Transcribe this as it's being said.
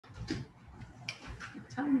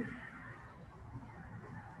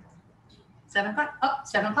7 o'clock? Oh,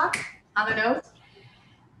 7 o'clock on the nose.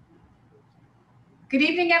 Good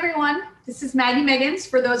evening, everyone. This is Maggee Miggins.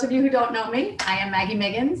 For those of you who don't know me, I am Maggee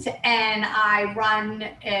Miggins, and I run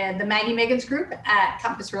the Maggee Miggins group at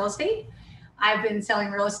Compass Real Estate. I've been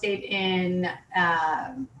selling real estate in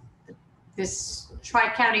this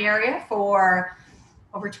Tri-County area for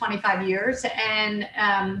over 25 years. And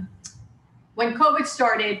when COVID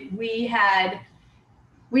started, we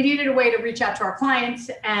needed a way to reach out to our clients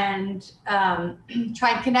and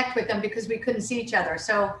try and connect with them because we couldn't see each other.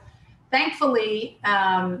 So thankfully,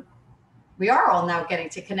 we are all now getting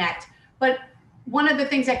to connect. But one of the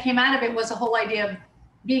things that came out of it was the whole idea of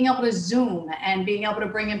being able to Zoom and being able to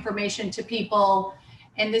bring information to people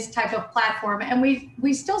in this type of platform. And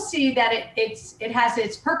we still see that it has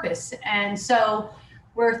its purpose. And so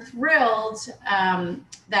we're thrilled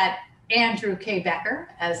that Andrew K. Becker,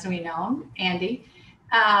 as we know him, Andy,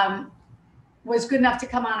 was good enough to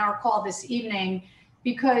come on our call this evening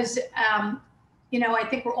because, I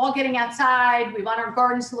think we're all getting outside. We want our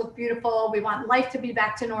gardens to look beautiful. We want life to be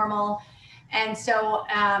back to normal. And so,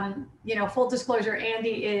 full disclosure,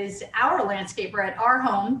 Andy is our landscaper at our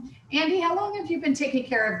home. Andy, how long have you been taking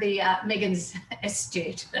care of the Miggins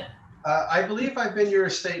estate? I believe I've been your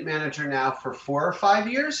estate manager now for 4 or 5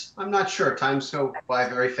 years. I'm not sure. Times go by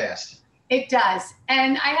very fast. It does.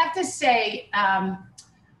 And I have to say,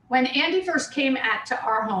 when Andy first came to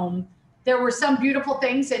our home, there were some beautiful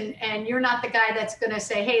things, and you're not the guy that's going to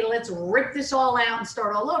say, hey, let's rip this all out and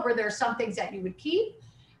start all over. There are some things that you would keep.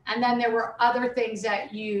 And then there were other things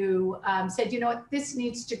that you said, you know what, this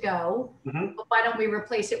needs to go. Mm-hmm. But why don't we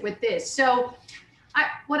replace it with this? So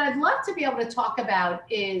what I'd love to be able to talk about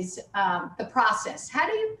is the process. How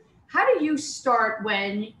do you start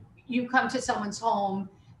when you come to someone's home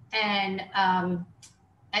and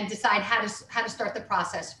decide how to start the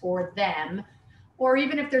process for them? Or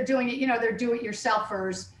even if they're doing it, they're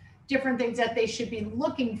do-it-yourselfers, different things that they should be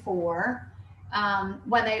looking for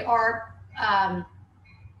when they are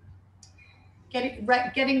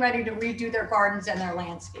getting ready to redo their gardens and their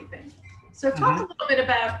landscaping. So talk a little bit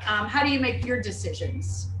about how do you make your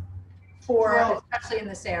decisions especially in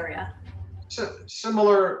this area? So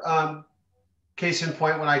similar case in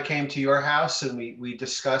point when I came to your house and we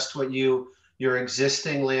discussed what your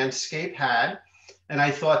existing landscape had. And I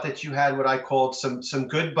thought that you had what I called some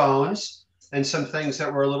good bones and some things that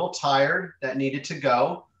were a little tired that needed to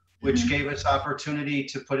go, which gave us opportunity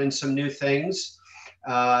to put in some new things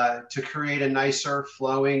to create a nicer,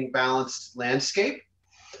 flowing, balanced landscape.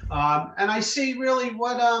 And I see really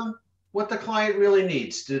what the client really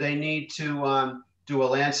needs. Do they need to do a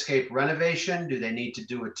landscape renovation? Do they need to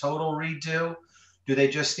do a total redo? Do they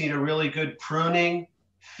just need a really good pruning,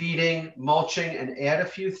 feeding, mulching, and add a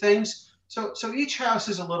few things? So each house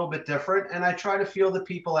is a little bit different, and I try to feel the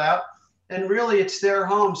people out. And really, it's their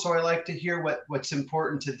home, so I like to hear what's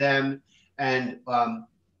important to them and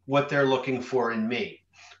what they're looking for in me.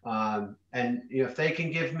 And if they can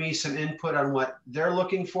give me some input on what they're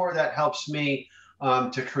looking for, that helps me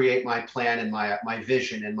to create my plan and my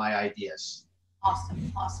vision and my ideas.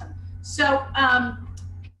 Awesome. So,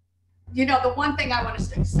 the one thing I want to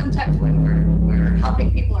say, sometimes when we're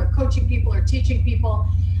helping people or coaching people or teaching people,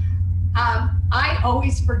 I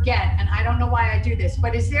always forget, and I don't know why I do this,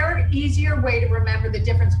 but is there an easier way to remember the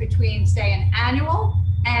difference between, say, an annual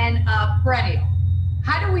and a perennial?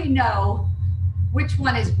 How do we know which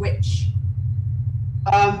one is which?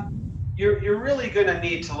 You're really going to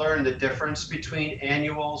need to learn the difference between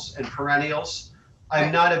annuals and perennials.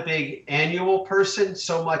 I'm not a big annual person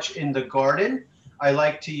so much in the garden. I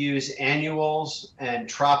like to use annuals and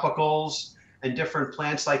tropicals and different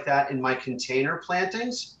plants like that in my container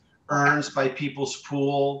plantings. Urns by people's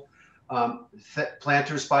pool,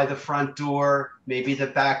 planters by the front door, maybe the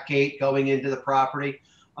back gate going into the property.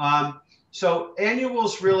 So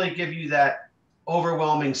annuals really give you that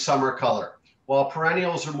overwhelming summer color, while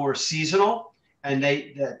perennials are more seasonal, and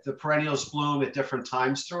the perennials bloom at different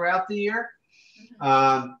times throughout the year.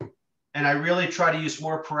 And I really try to use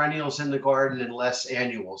more perennials in the garden and less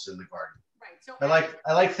annuals in the garden. Right. So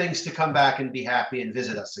I like things to come back and be happy and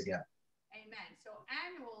visit us again.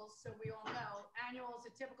 So we all know annuals,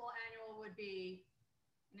 a typical annual would be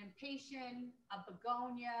an impatient, a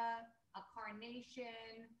begonia, a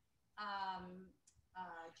carnation,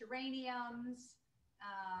 geraniums,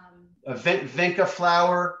 a vinca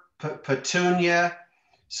flower, petunia,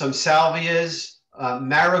 some salvias,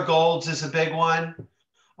 marigolds is a big one,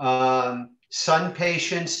 sun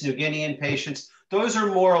patience, New Guinean patience. Those are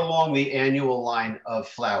more along the annual line of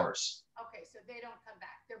flowers. Okay, so they don't come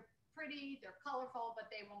back. They're pretty, they're colorful,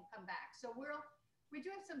 but they won't come back. So we do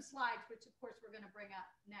have some slides, which of course we're going to bring up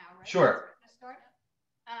now, right? Sure. So start.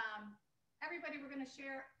 Everybody, we're going to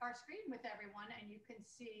share our screen with everyone, and you can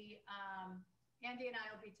see Andy and I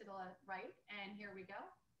will be to the right, and here we go.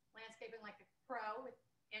 Landscaping like a pro with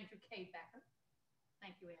Andrew K. Becker.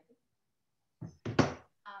 Thank you, Andy.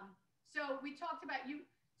 So we talked about you.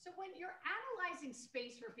 So when you're analyzing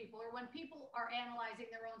space for people, or when people are analyzing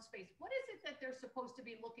their own space, what is it that they're supposed to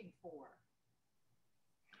be looking for?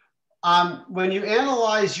 When you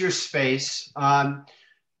analyze your space,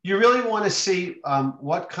 you really want to see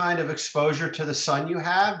what kind of exposure to the sun you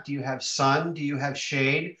have. Do you have sun? Do you have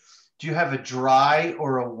shade? Do you have a dry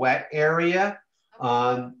or a wet area?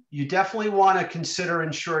 Okay. You definitely want to consider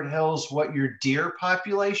in Short Hills what your deer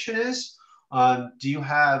population is. Do you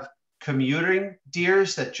have commuting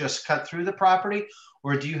deers that just cut through the property?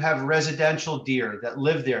 Or do you have residential deer that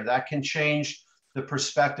live there? That can change the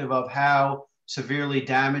perspective of how severely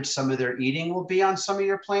damaged some of their eating will be on some of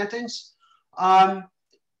your plantings.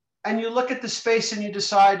 And you look at the space and you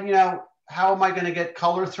decide, you know, how am I going to get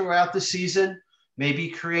color throughout the season? Maybe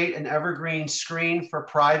create an evergreen screen for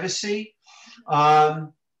privacy.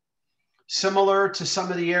 Similar to some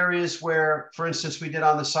of the areas where, for instance, we did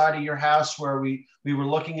on the side of your house where we were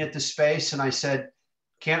looking at the space and I said,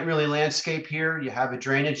 can't really landscape here. You have a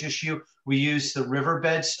drainage issue. We used the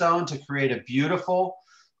riverbed stone to create a beautiful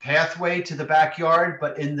pathway to the backyard,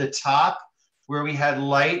 but in the top where we had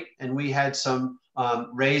light and we had some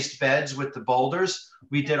raised beds with the boulders,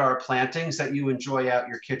 we did our plantings that you enjoy out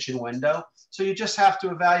your kitchen window. So you just have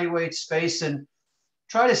to evaluate space and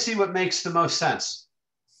try to see what makes the most sense.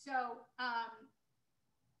 So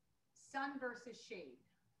sun versus shade.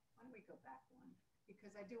 Why don't we go back one?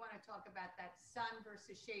 Because I do want to talk about that sun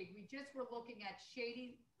versus shade. We just were looking at a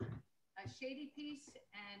shady piece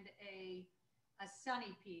and a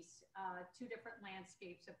sunny piece, two different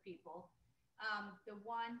landscapes of people. The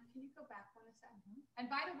one, can you go back one a second?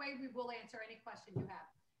 And by the way, we will answer any question you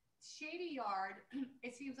have. Shady yard,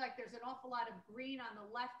 it seems like there's an awful lot of green on the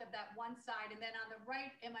left of that one side. And then on the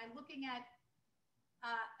right, am I looking at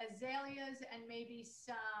azaleas and maybe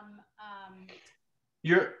some...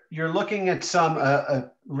 You're looking at some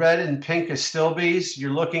red and pink astilbes.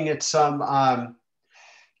 You're looking at some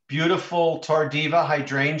beautiful tardiva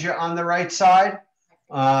hydrangea on the right side.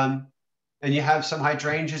 And you have some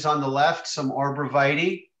hydrangeas on the left, some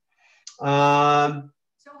arborvitae.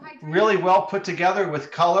 Really well put together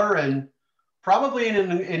with color and probably in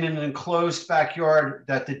an enclosed backyard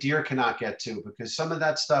that the deer cannot get to, because some of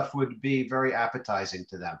that stuff would be very appetizing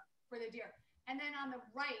to them. For the deer. And then on the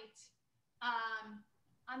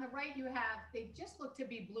right you have, they just look to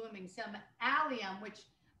be blooming, some allium, which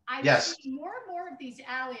I've seen more and more of these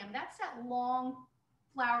allium. That's that long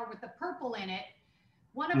flower with the purple in it.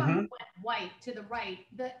 One of them went white to the right.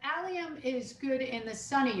 The allium is good in the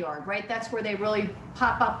sunny yard, right? That's where they really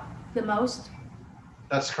pop up the most.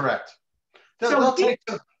 That's correct.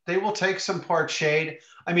 They will take some part shade.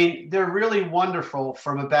 I mean, they're really wonderful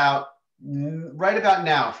from right about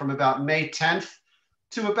now, from about May 10th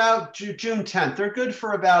to about June 10th. They're good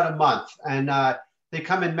for about a month. And they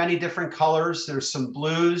come in many different colors. There's some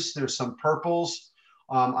blues, there's some purples.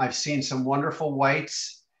 I've seen some wonderful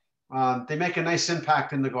whites. They make a nice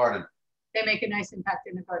impact in the garden. They make a nice impact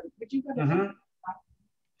in the garden. Would you go to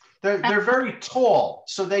They're very tall,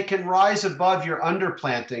 so they can rise above your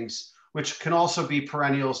underplantings, which can also be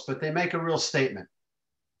perennials, but they make a real statement.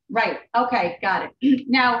 Right. Okay. Got it.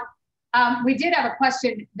 Now, we did have a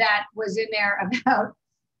question that was in there about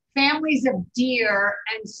families of deer.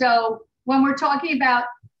 And so when we're talking about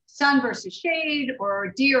sun versus shade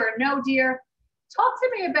or deer or no deer, talk to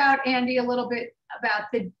me about, Andy, a little bit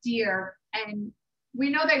about the deer. And we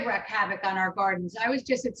know they wreak havoc on our gardens. I was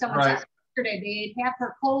just at someone's house yesterday. They ate half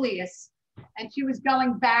her coleus and she was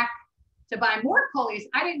going back to buy more coleus.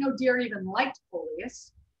 I didn't know deer even liked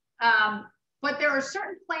coleus. But there are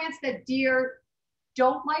certain plants that deer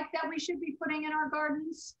don't like that we should be putting in our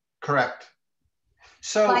gardens. Correct.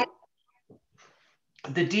 So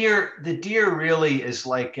the deer really is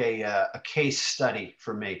like a case study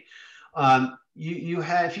for me.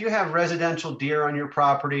 If you have residential deer on your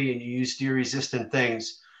property and you use deer resistant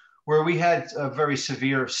things, where we had a very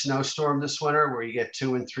severe snowstorm this winter where you get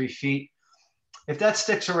 2 and 3 feet, if that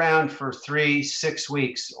sticks around for 3-6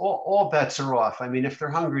 weeks, all bets are off. I mean, if they're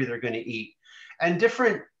hungry, they're going to eat. And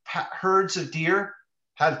different herds of deer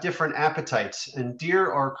have different appetites, and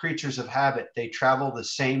deer are creatures of habit. They travel the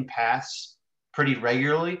same paths pretty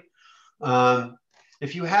regularly.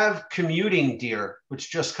 If you have commuting deer,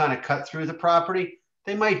 which just kind of cut through the property,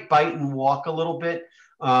 they might bite and walk a little bit.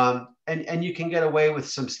 And you can get away with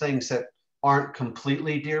some things that aren't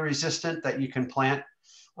completely deer resistant that you can plant.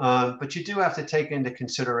 But you do have to take into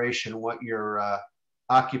consideration what your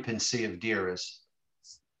occupancy of deer is.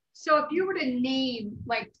 So if you were to name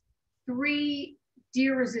like 3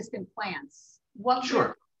 deer resistant plants, what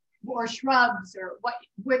Sure. or shrubs, or what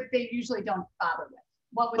they usually don't bother with,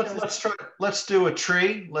 what would those? Let's do a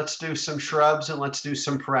tree, let's do some shrubs, and let's do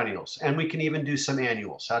some perennials. And we can even do some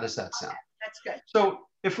annuals. How does that sound? Okay, that's good. So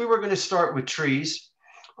if we were going to start with trees,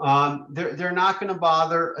 they're not going to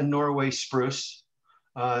bother a Norway spruce.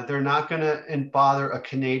 They're not going to bother a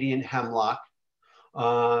Canadian hemlock.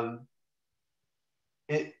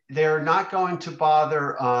 They're not going to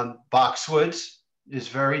bother boxwoods, is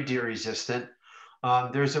very deer resistant.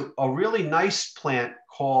 There's a really nice plant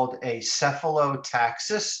called a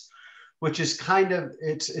cephalotaxis, which is kind of,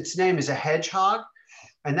 its name is a hedgehog.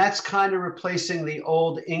 And that's kind of replacing the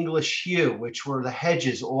old English yew, which were the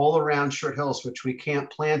hedges all around Short Hills, which we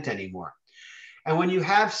can't plant anymore. And when you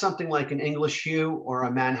have something like an English yew or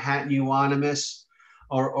a Manhattan euonymus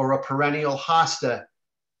or a perennial hosta,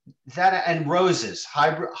 that, and roses,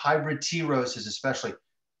 hybrid tea roses especially,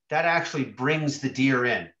 that actually brings the deer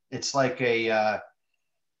in. It's like a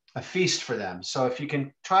feast for them. So if you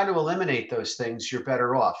can try to eliminate those things, you're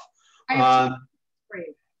better off.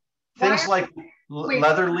 Things like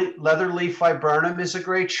leatherleaf viburnum is a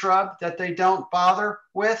great shrub that they don't bother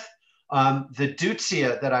with. The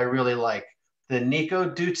deutzia that I really like, the Nico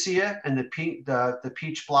deutzia and the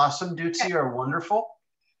peach blossom deutzia are wonderful.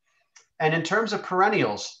 And in terms of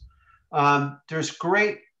perennials, there's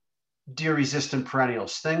great deer resistant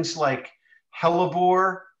perennials, things like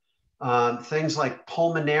hellebore, things like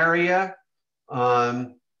pulmonaria.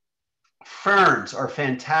 Ferns are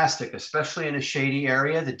fantastic, especially in a shady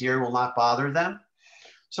area. The deer will not bother them.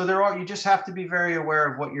 So you just have to be very aware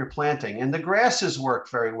of what you're planting. And the grasses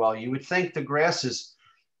work very well. You would think the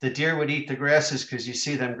deer would eat the grasses because you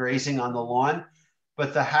see them grazing on the lawn.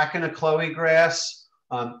 But the Hackana grass,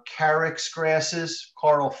 carex grasses,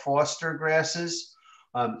 Carl Foster grasses,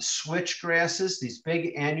 switch grasses, these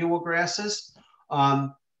big annual grasses,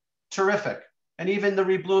 terrific. And even the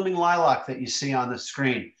reblooming lilac that you see on the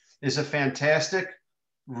screen is a fantastic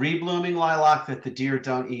reblooming lilac that the deer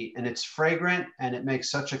don't eat. And it's fragrant and it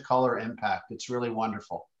makes such a color impact. It's really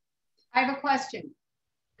wonderful. I have a question.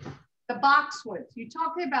 The boxwoods, you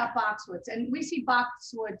talked about boxwoods, and we see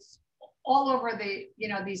boxwoods all over the,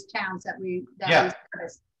 these towns that we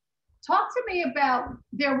service. Talk to me about,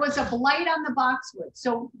 there was a blight on the boxwood.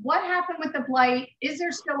 So what happened with the blight? Is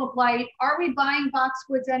there still a blight? Are we buying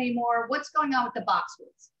boxwoods anymore? What's going on with the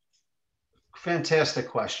boxwoods? Fantastic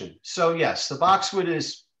question. So yes, the boxwood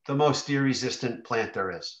is the most deer resistant plant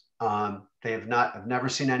there is. I've never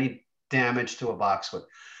seen any damage to a boxwood.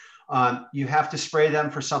 You have to spray them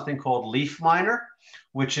for something called leaf miner,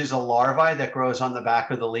 which is a larvae that grows on the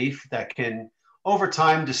back of the leaf that can over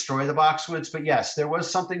time destroy the boxwoods. But yes, there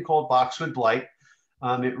was something called boxwood blight.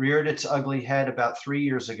 It reared its ugly head about 3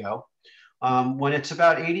 years ago. When it's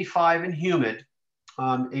about 85 and humid,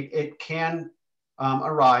 it can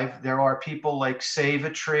arrive. There are people like Save a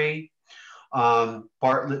Tree,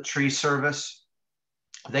 Bartlett Tree Service.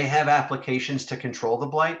 They have applications to control the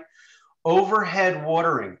blight. Overhead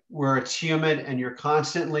watering, where it's humid and you're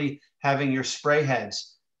constantly having your spray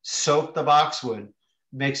heads soak the boxwood,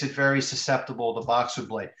 makes it very susceptible to boxwood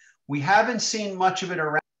blight. We haven't seen much of it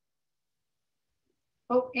around.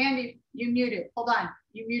 Oh, Andy, you muted. Hold on.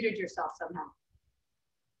 You muted yourself somehow.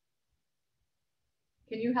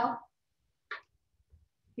 Can you help?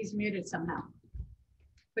 He's muted somehow.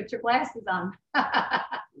 Put your glasses on.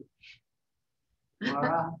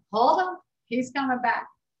 Hold on. He's coming back.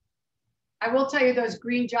 I will tell you, those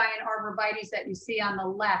green giant arborvitaes that you see on the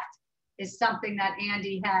left is something that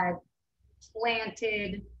Andy had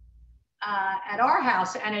planted at our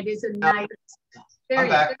house, and it is a nice.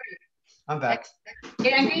 I'm back.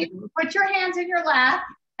 Andy, put your hands in your lap.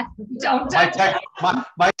 Don't touch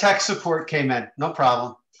my tech support came in. No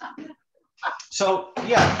problem. So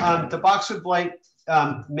yeah, the boxwood blight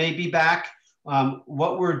may be back.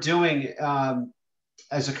 What we're doing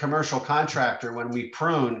as a commercial contractor, when we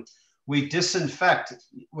prune, we disinfect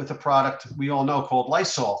with a product we all know called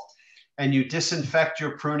Lysol. And you disinfect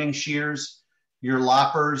your pruning shears, your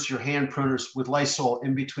loppers, your hand pruners with Lysol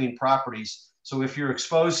in between properties. So if you're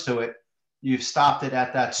exposed to it, you've stopped it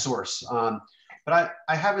at that source. But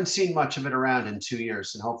I haven't seen much of it around in 2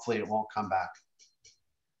 years, and hopefully it won't come back.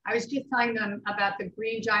 I was just telling them about the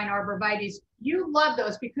green giant arborvitaes. You love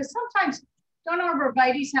those because sometimes don't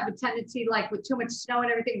arborvitaes have a tendency, like with too much snow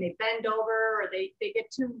and everything, they bend over or they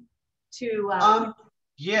get too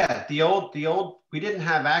yeah, the old we didn't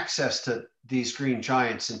have access to these green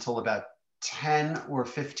giants until about 10 or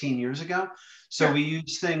 15 years ago. So Sure. we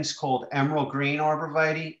use things called emerald green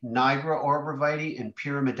arborvitae, nigra arborvitae, and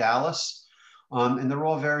pyramidalis. And they're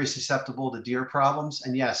all very susceptible to deer problems.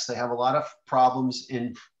 And yes, they have a lot of problems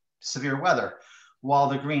in severe weather. While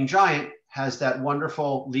the green giant has that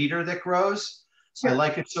wonderful leader that grows, I Sure.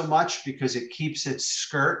 like it so much because it keeps its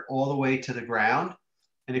skirt all the way to the ground,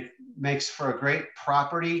 and it makes for a great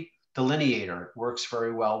property delineator. It works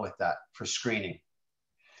very well with that for screening.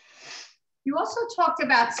 You also talked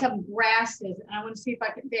about some grasses, and I want to see if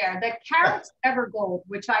I can there. The carrots evergold,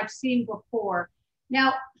 which I've seen before.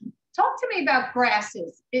 Now, talk to me about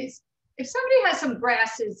grasses. If somebody has some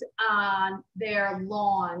grasses on their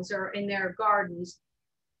lawns or in their gardens,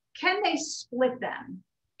 can they split them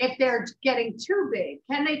if they're getting too big?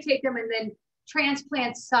 Can they take them and then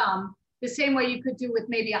transplant some the same way you could do with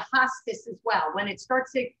maybe a hostas as well when it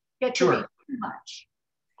starts to get to be too much?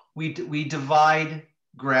 We divide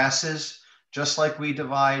grasses just like we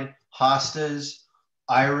divide hostas,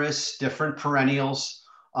 iris, different perennials.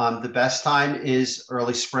 The best time is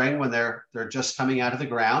early spring when they're just coming out of the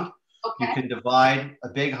ground. Okay. You can divide a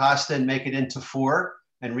big hosta and make it into 4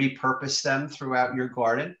 and repurpose them throughout your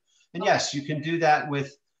garden. And yes, you can do that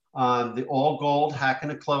with the all gold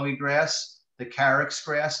Hackana grass, the carex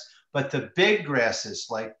grass, but the big grasses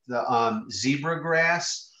like the zebra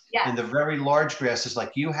grass, yes, and the very large grasses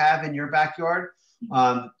like you have in your backyard,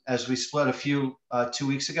 as we split a few 2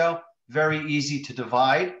 weeks ago, very easy to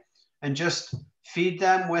divide, and just feed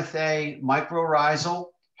them with a mycorrhizal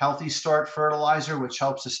Healthy Start fertilizer, which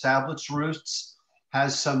helps establish roots,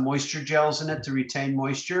 has some moisture gels in it to retain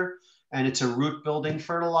moisture, and it's a root building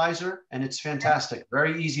fertilizer, and it's fantastic.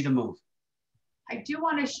 Very easy to move. I do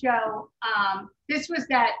want to show, this was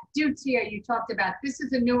that Deutzia you talked about. This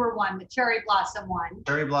is a newer one, the cherry blossom one.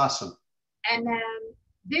 Cherry blossom. And then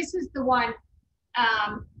this is the one,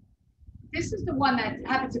 that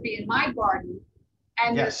happens to be in my garden.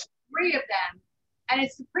 And yes, there's 3 of them. And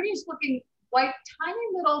it's the prettiest looking white, tiny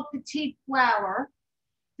little petite flower.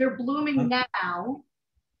 They're blooming now.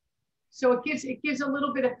 So it gives a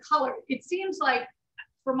little bit of color. It seems like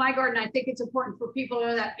for my garden, I think it's important for people to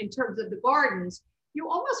know that in terms of the gardens, you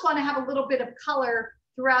almost want to have a little bit of color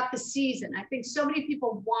throughout the season. I think so many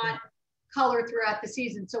people want color throughout the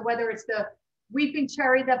season. So whether it's the weeping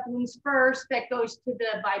cherry that blooms first, that goes to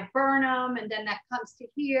the viburnum, and then that comes to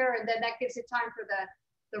here, and then that gives it time for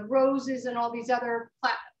the roses and all these other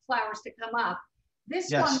flowers to come up. This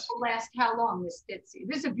one will last how long, Miss Ditzy?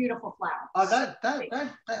 This is a beautiful flower.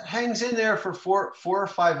 That hangs in there for 4 or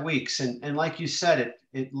 5 weeks. And like you said,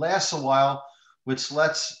 it lasts a while, which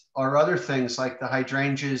lets our other things like the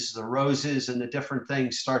hydrangeas, the roses, and the different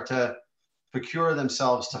things start to procure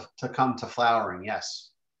themselves to come to flowering.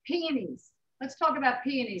 Yes. Peonies. Let's talk about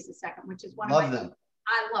peonies a second, which is one of my favorites.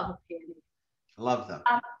 I love a peony. Love them.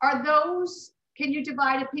 Are those, can you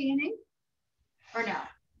divide a peony or no?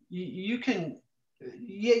 You can.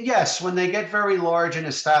 Yes, when they get very large and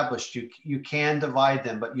established, you can divide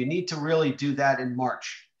them, but you need to really do that in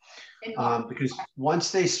March. Because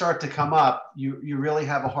once they start to come up, you really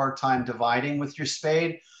have a hard time dividing with your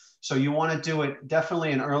spade. So you want to do it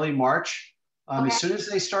definitely in early March. As soon as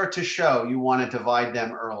they start to show, you want to divide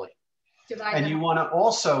them early. And you want to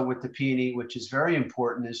also, with the peony, which is very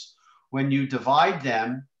important, is when you divide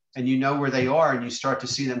them and you know where they are and you start to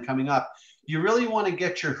see them coming up, you really want to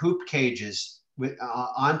get your hoop cages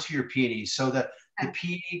onto your peonies so that the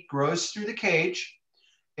peony grows through the cage,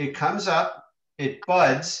 it comes up, it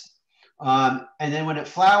buds, and then when it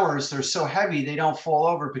flowers, they're so heavy they don't fall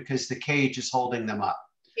over because the cage is holding them up.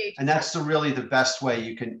 And that's really the best way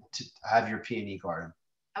you can have your peony garden.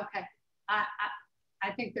 Okay,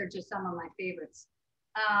 I think they're just some of my favorites.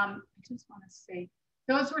 I just want to see,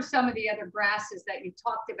 those were some of the other grasses that you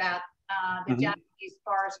talked about. The Japanese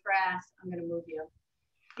forest grass. I'm going to move you.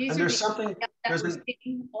 These and are there's something that we're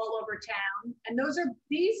seeing all over town, and those are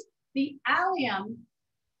the allium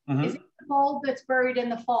is the bulb that's buried in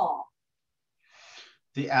the fall.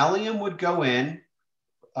 The allium would go in,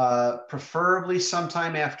 preferably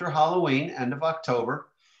sometime after Halloween, end of October,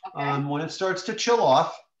 when it starts to chill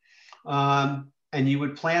off, and you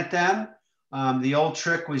would plant them. The old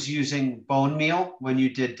trick was using bone meal when you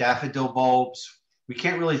did daffodil bulbs. We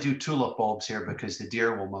can't really do tulip bulbs here because the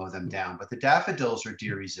deer will mow them down, but the daffodils are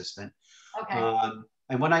deer resistant.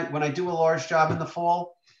 And when I do a large job in the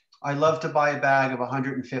fall, I love to buy a bag of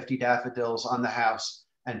 150 daffodils on the house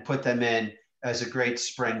and put them in as a great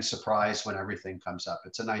spring surprise when everything comes up.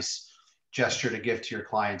 It's a nice gesture to give to your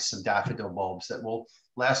clients some daffodil bulbs that will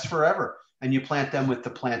last forever. And you plant them with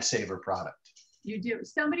the Plant Saver product. You do.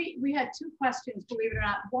 We had 2 questions, believe it or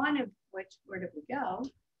not, one of which, where did we go?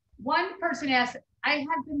 One person asked, I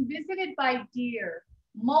have been visited by deer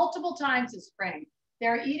multiple times this spring.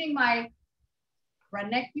 They're eating my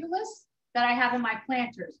ranunculus that I have in my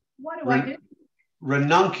planters. What do I do?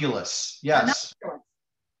 Ranunculus, yes. Ranunculus.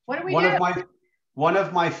 What do we do? One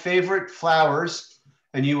of my favorite flowers,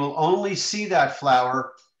 and you will only see that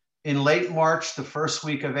flower in late March, the first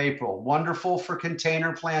week of April. Wonderful for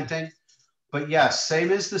container planting. But yes,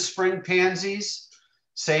 same as the spring pansies,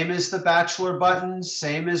 same as the bachelor buttons,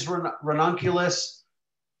 same as ranunculus,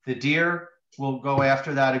 the deer will go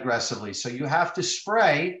after that aggressively. So you have to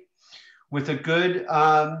spray with a good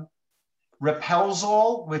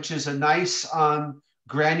Repelzol, which is a nice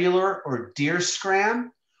granular or deer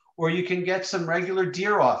scram, or you can get some regular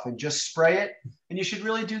deer off and just spray it. And you should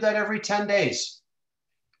really do that every 10 days.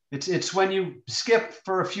 It's when you skip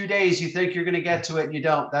for a few days, you think you're going to get to it and you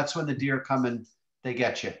don't. That's when the deer come and they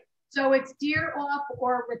get you. So it's deer off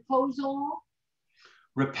or Repelzol?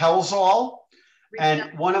 Repelzol.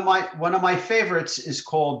 And one of my favorites is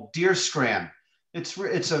called Deer Scram. It's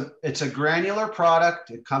a granular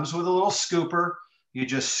product. It comes with a little scooper. You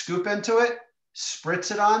just scoop into it,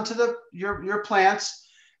 spritz it onto your plants.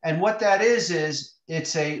 And what that is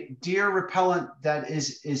it's a deer repellent that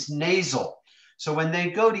is nasal. So when they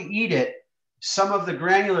go to eat it, some of the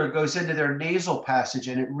granular goes into their nasal passage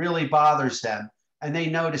and it really bothers them. And they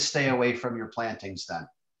know to stay away from your plantings then.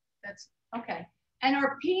 That's okay. And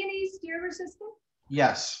are peonies deer resistant?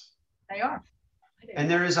 Yes. They are. And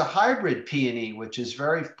there is a hybrid peony, which is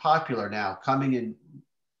very popular now, coming in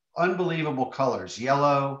unbelievable colors,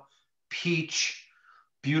 yellow, peach,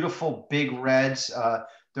 beautiful big reds.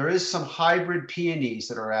 There is some hybrid peonies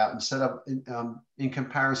that are out instead of in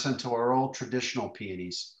comparison to our old traditional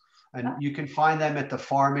peonies. And you can find them at the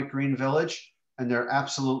farm at Green Village, and they're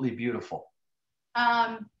absolutely beautiful.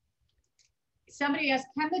 Somebody asked,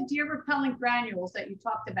 can the deer repellent granules that you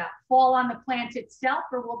talked about fall on the plant itself,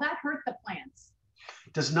 or will that hurt the plants?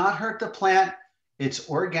 It does not hurt the plant. It's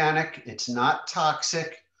organic. It's not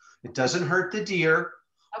toxic. It doesn't hurt the deer.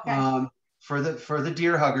 Okay. For the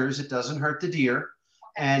deer huggers, it doesn't hurt the deer.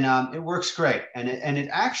 And it works great. And it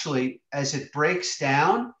actually, as it breaks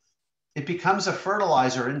down, it becomes a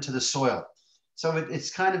fertilizer into the soil. So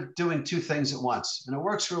it's kind of doing two things at once, and it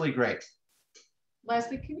works really great.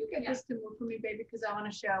 Leslie, can you get this to move for me, baby? Because I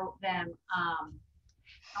want to show them.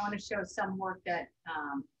 I want to show some work that.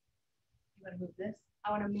 You want to move this?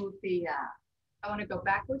 I want to move the. I want to go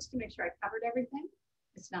backwards to make sure I covered everything.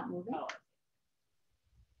 It's not moving. Oh.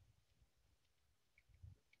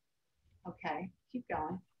 Okay, keep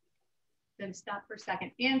going. Then stop for a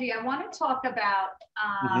second. Andy, I want to talk about,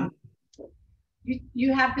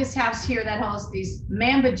 you have this house here that holds these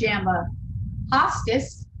Mamba Jamba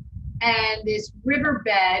hostas and this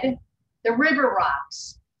riverbed, the river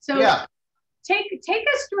rocks. So yeah. Take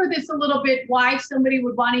us through this a little bit, why somebody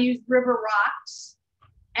would want to use river rocks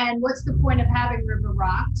and what's the point of having river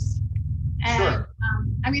rocks? And sure.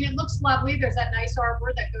 I mean, it looks lovely. There's that nice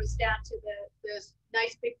arbor that goes down to this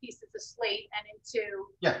nice big pieces of slate and into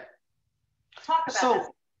talk about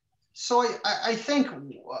that. So I think,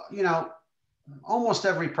 you know, almost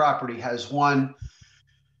every property has one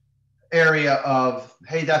area of,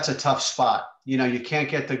 hey, that's a tough spot. You know, you can't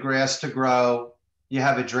get the grass to grow. You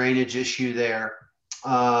have a drainage issue there.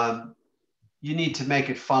 You need to make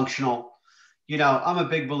it functional. You know, I'm a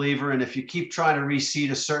big believer in if you keep trying to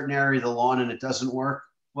reseed a certain area of the lawn and it doesn't work,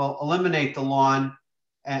 well, eliminate the lawn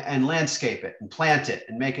and landscape it and plant it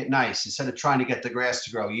and make it nice instead of trying to get the grass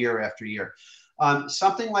to grow year after year.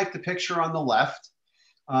 Something like the picture on the left,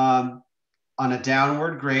 on a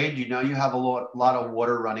downward grade, you know you have a lot of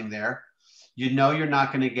water running there. You know you're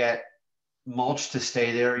not going to get mulch to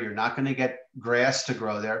stay there. You're not going to get grass to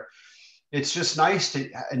grow there. It's just nice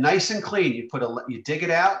and clean. You dig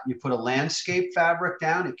it out, you put a landscape fabric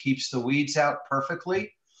down, it keeps the weeds out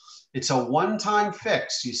perfectly. It's a one-time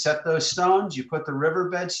fix. You set those stones, you put the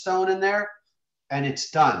riverbed stone in there, and it's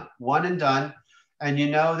done, one and done. And you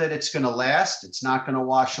know that it's going to last, it's not going to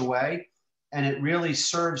wash away, and it really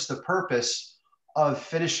serves the purpose of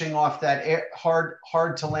finishing off that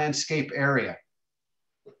hard to landscape area.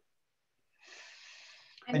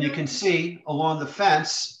 And you can see along the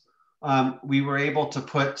fence, we were able to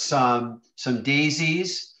put some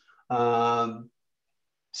daisies,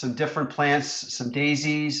 some different plants, some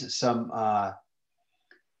daisies, some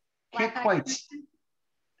can't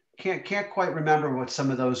quite remember what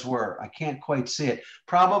some of those were. I can't quite see it.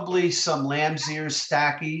 Probably some lamb's ears,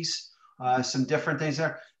 stackies, some different things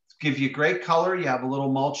there. Give you great color. You have a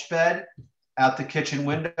little mulch bed out the kitchen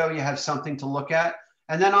window. You have something to look at.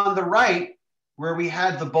 And then on the right, where we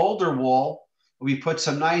had the boulder wall, We put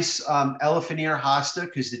some nice elephant ear hosta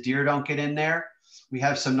because the deer don't get in there. We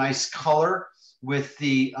have some nice color with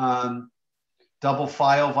the double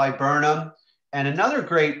file viburnum. And another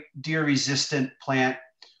great deer resistant plant,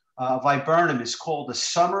 viburnum, is called the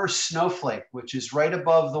summer snowflake, which is right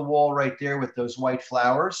above the wall right there with those white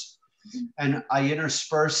flowers. And I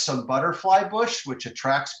intersperse some butterfly bush, which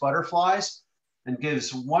attracts butterflies and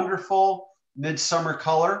gives wonderful midsummer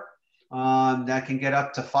color that can get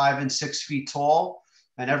up to 5 and 6 feet tall.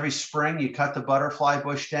 And every spring you cut the butterfly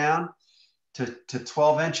bush down to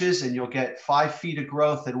 12 inches and you'll get 5 feet of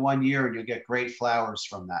growth in 1 year, and you'll get great flowers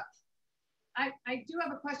from that. I do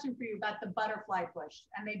have a question for you about the butterfly bush,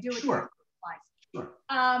 and they do it. Sure. Sure.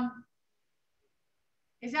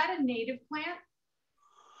 Is that a native plant?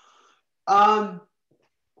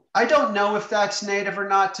 I don't know if that's native or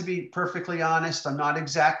not, to be perfectly honest. I'm not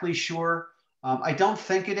exactly sure. I don't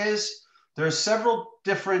think it is. There's several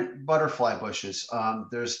different butterfly bushes.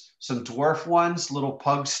 There's some dwarf ones. Little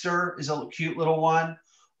pugster is a cute little one.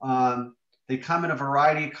 They come in a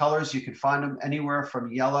variety of colors. You can find them anywhere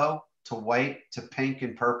from yellow to white to pink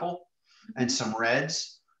and purple, and some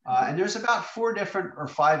reds. And there's about 4 different or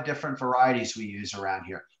 5 different varieties we use around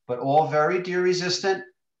here, but all very deer resistant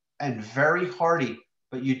and very hardy,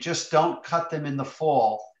 but you just don't cut them in the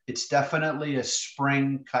fall. It's definitely a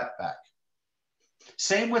spring cutback.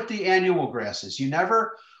 Same with the annual grasses. You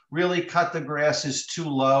never really cut the grasses too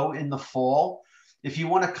low in the fall. If you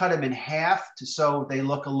want to cut them in half so they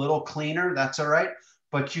look a little cleaner, that's all right.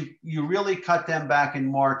 But you really cut them back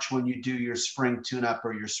in March when you do your spring tune-up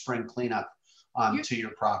or your spring cleanup to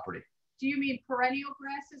your property. Do you mean perennial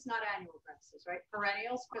grasses, not annual grasses, right?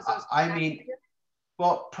 Perennials? I mean,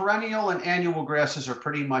 well, perennial and annual grasses are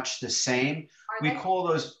pretty much the same. We call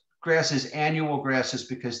those grasses annual grasses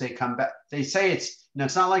because they come back. They say it's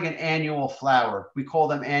not like an annual flower. We call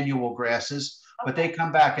them annual grasses, but they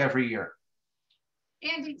come back every year.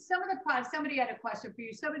 Andy, some of the products, somebody had a question for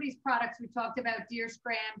you. Some of these products we talked about, deer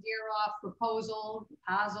scram, deer off, proposal,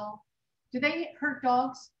 hazel, do they hurt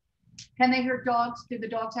dogs? Can they hurt dogs? Do the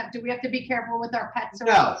dogs do we have to be careful with our pets?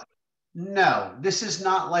 No, this is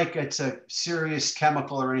not like it's a serious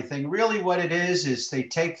chemical or anything. Really what it is they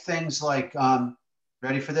take things like,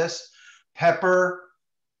 ready for this? Pepper,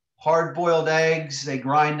 hard-boiled eggs, they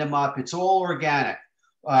grind them up. It's all organic.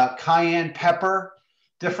 Cayenne pepper,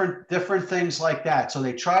 different things like that. So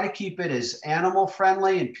they try to keep it as animal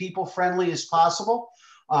friendly and people friendly as possible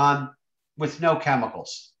with no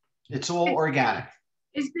chemicals. It's all organic.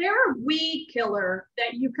 Is there a weed killer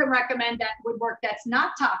that you can recommend that would work that's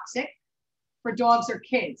not toxic for dogs or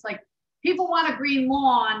kids? Like people want a green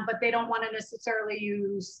lawn, but they don't want to necessarily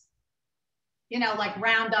use, like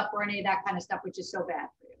Roundup or any of that kind of stuff, which is so bad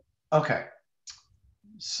for you. Okay.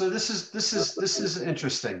 So this is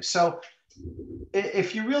interesting. So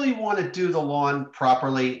if you really want to do the lawn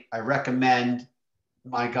properly, I recommend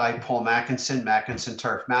my guy, Paul Mackinson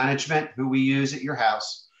Turf Management, who we use at your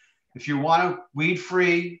house. If you want a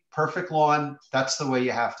weed-free, perfect lawn, that's the way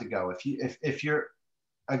you have to go. If you're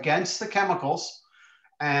against the chemicals,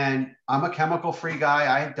 and I'm a chemical-free guy,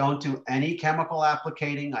 I don't do any chemical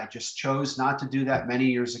applicating. I just chose not to do that many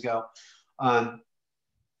years ago.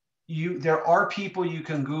 There are people you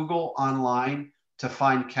can Google online to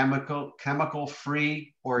find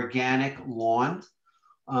chemical-free organic lawn.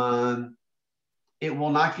 It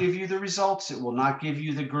will not give you the results. It will not give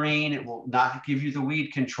you the green. It will not give you the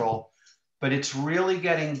weed control, but it's really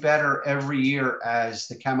getting better every year as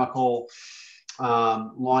the chemical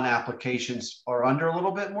lawn applications are under a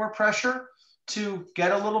little bit more pressure to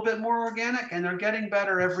get a little bit more organic, and they're getting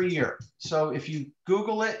better every year. So if you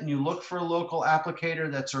Google it and you look for a local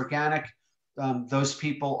applicator that's organic, those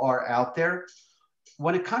people are out there.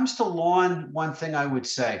 When it comes to lawn, one thing I would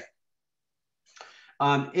say,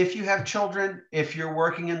 if you have children, if you're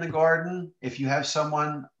working in the garden, if you have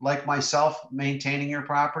someone like myself maintaining your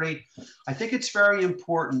property, I think it's very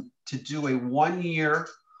important to do a 1-year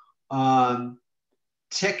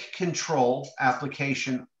tick control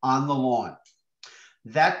application on the lawn.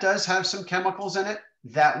 That does have some chemicals in it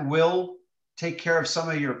that will take care of some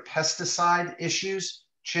of your pesticide issues,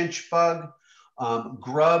 chinch bug,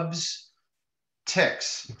 grubs,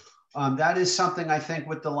 ticks. That is something I think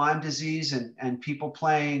with the Lyme disease and people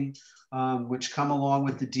playing, which come along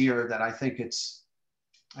with the deer, that I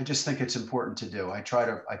just think it's important to do. I try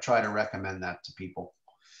to recommend that to people.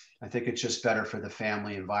 I think it's just better for the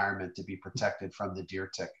family environment to be protected from the deer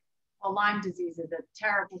tick. Well, Lyme disease is a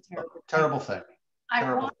terrible, terrible thing. I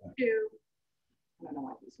don't know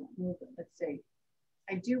why these won't move, but let's see.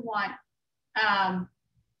 I do want, I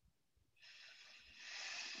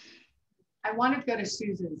want to go to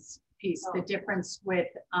Susan's piece, the difference with,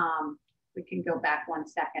 we can go back 1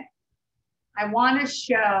 second. I want to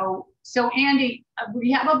show, so Andy,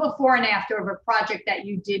 we have a before and after of a project that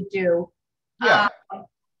you did do. Yeah.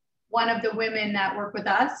 One of the women that work with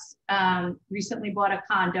us recently bought a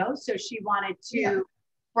condo, so she wanted to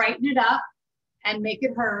brighten it up and make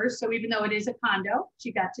it hers. So even though it is a condo,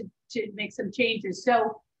 she got to make some changes.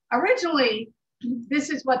 So originally, this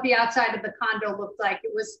is what the outside of the condo looked like.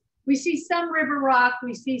 It was, we see some river rock,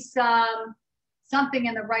 we see something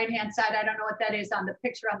in the right-hand side. I don't know what that is on the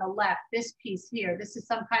picture on the left. This piece here, this is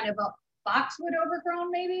some kind of a boxwood overgrown,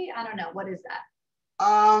 maybe? I don't know. What is that?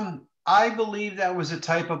 I believe that was a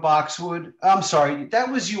type of boxwood. I'm sorry,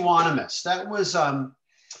 that was euonymus. That was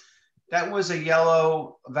a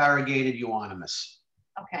yellow variegated euonymus.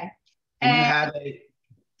 Okay. And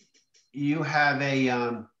you have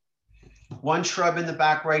a one shrub in the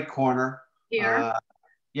back right corner. Here.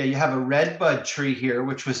 Yeah, you have a red bud tree here,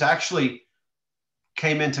 which was actually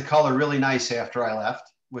came into color really nice after I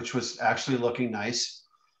left, which was actually looking nice.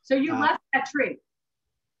 So you left that tree.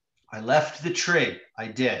 I left the tree. I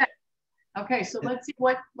did. Okay, so let's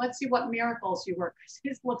see what miracles you work.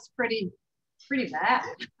 This looks pretty bad.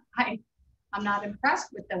 I'm not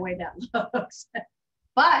impressed with the way that looks.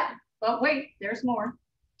 But wait, there's more.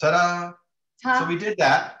 Ta-da! So we did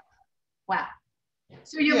that. Wow.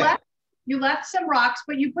 So you left some rocks,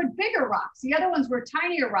 but you put bigger rocks. The other ones were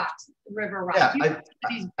tinier rocks, river rocks. Yeah,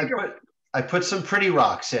 I put some pretty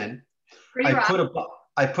rocks in. Pretty rocks.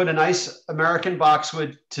 I put a nice American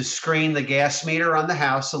boxwood to screen the gas meter on the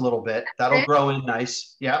house a little bit. That'll grow in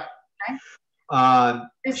nice. Yeah. Okay.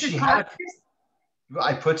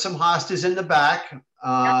 I put some hostas in the back.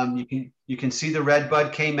 You can see the red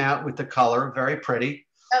bud came out with the color, very pretty.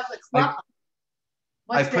 That looks lovely.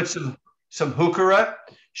 I put some heuchera.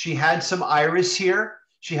 She had some iris here.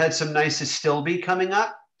 She had some nice astilbe coming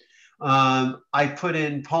up. I put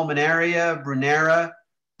in pulmonaria, brunera.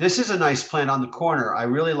 This is a nice plant on the corner. I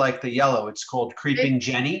really like the yellow. It's called Creeping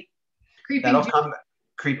Jenny.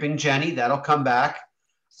 Creeping Jenny. That'll come back.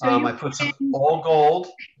 So I put some all gold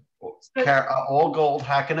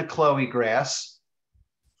Hackana grass.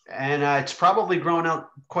 And it's probably grown out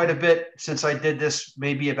quite a bit since I did this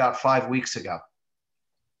maybe about 5 weeks ago.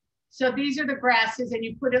 So these are the grasses, and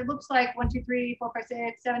you put, it looks like 1, 2, 3, 4, 5,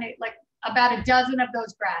 6, 7, 8, like about a dozen of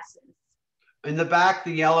those grasses. In the back,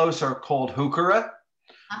 the yellows are called heuchera,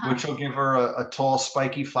 which will give her a tall,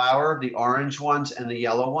 spiky flower, the orange ones and the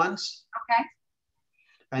yellow ones. Okay.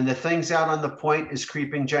 And the things out on the point is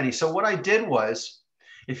Creeping Jenny. So what I did was,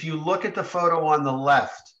 if you look at the photo on the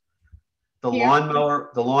left, the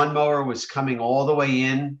lawnmower was coming all the way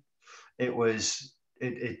in.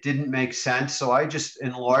 It didn't make sense. So I just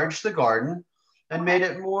enlarged the garden and made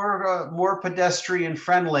it more pedestrian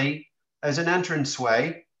friendly as an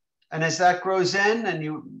entranceway. And as that grows in, and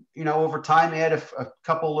you know, over time, add a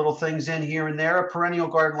couple little things in here and there. A perennial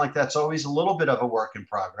garden like that's always a little bit of a work in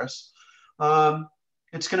progress.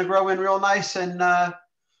 It's going to grow in real nice. And now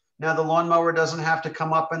the lawnmower doesn't have to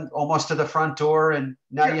come up and almost to the front door. And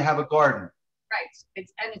now you have a garden. Right.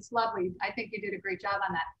 It's lovely. I think you did a great job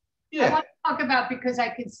on that. Yeah. I want to talk about, because I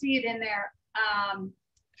can see it in there,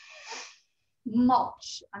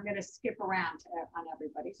 mulch. I'm going to skip around on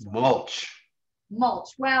everybody. So mulch.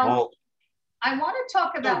 Well, I want to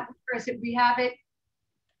talk about, we have it.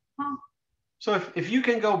 So if you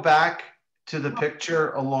can go back to the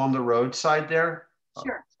picture along the roadside there.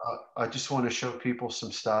 Sure. I just want to show people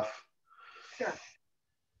some stuff. Sure.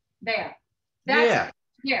 There. There.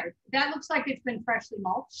 That looks like it's been freshly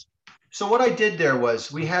mulched. So what I did there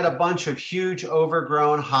was, we had a bunch of huge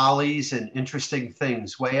overgrown hollies and interesting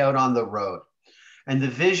things way out on the road. And the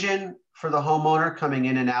vision for the homeowner coming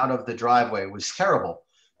in and out of the driveway was terrible.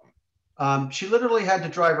 She literally had to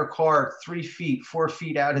drive her car 3 feet, 4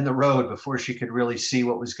 feet out in the road before she could really see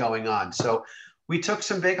what was going on. So we took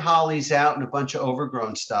some big hollies out and a bunch of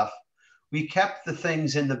overgrown stuff. We kept the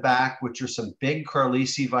things in the back, which are some big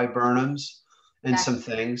Carlisi viburnums and some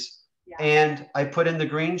things. Yeah. And I put in the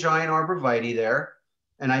green giant arborvitae there,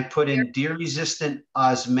 and I put in deer-resistant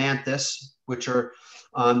osmanthus, which are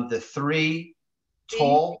the 3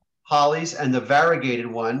 tall hollies and the variegated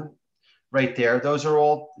one right there. Those are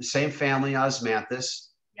all the same family, osmanthus.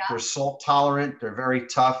 Yeah. They're salt tolerant. They're very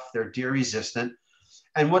tough. They're deer resistant.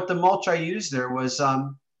 And what the mulch I used there was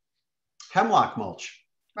hemlock mulch.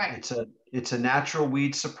 Right. It's a natural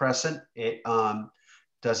weed suppressant. It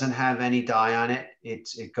doesn't have any dye on it.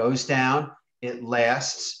 It goes down. It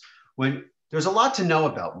lasts. When there's a lot to know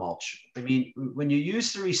about mulch. I mean, when you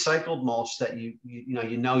use the recycled mulch that you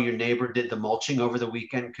know your neighbor did the mulching over the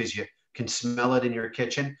weekend because you can smell it in your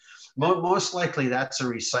kitchen. Most likely that's a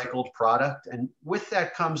recycled product. And with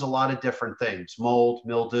that comes a lot of different things: mold,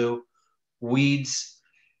 mildew, weeds,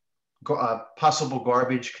 possible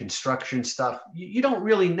garbage, construction stuff. You don't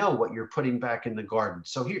really know what you're putting back in the garden.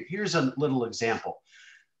 So here's a little example.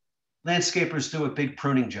 Landscapers do a big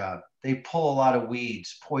pruning job. They pull a lot of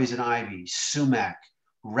weeds: poison ivy, sumac,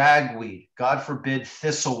 ragweed, God forbid,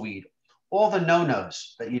 thistleweed, all the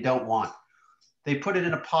no-nos that you don't want. They put it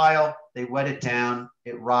in a pile, they wet it down,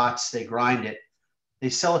 it rots, they grind it, they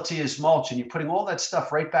sell it to you as mulch, and you're putting all that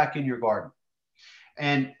stuff right back in your garden.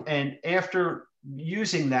 And after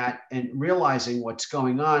using that and realizing what's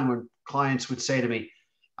going on, when clients would say to me,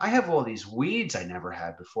 I have all these weeds I never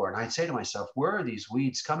had before. And I'd say to myself, where are these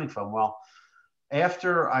weeds coming from? Well,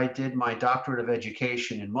 after I did my doctorate of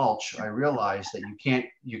education in mulch, I realized that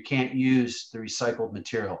you can't use the recycled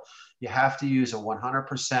material. You have to use a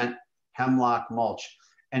 100% hemlock mulch.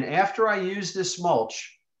 And after I use this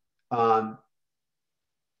mulch at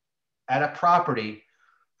a property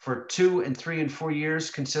for 2 and 3 and 4 years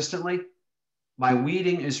consistently, my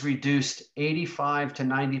weeding is reduced 85 to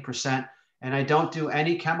 90%. And I don't do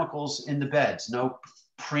any chemicals in the beds. No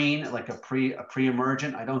preen, like a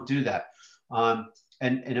pre-emergent. I don't do that. And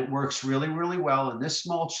it works really, really well. And this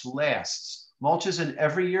mulch lasts. Mulch is an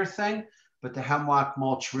every year thing, but the hemlock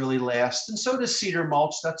mulch really lasts. And so does cedar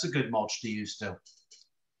mulch. That's a good mulch to use too.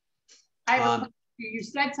 You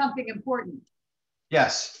said something important.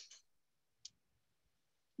 Yes.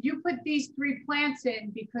 You put these 3 plants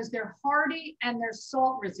in because they're hardy and they're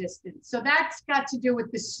salt resistant. So that's got to do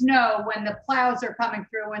with the snow when the plows are coming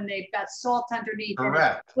through and they've got salt underneath.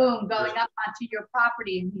 Correct. And boom, going up onto your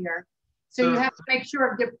property in here. So you have to make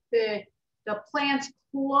sure the plants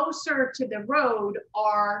closer to the road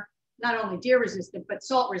are not only deer resistant, but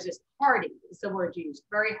salt resistant. Hardy is the word used.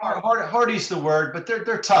 Very hardy. Hardy's the word, but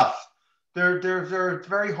they're tough. They're a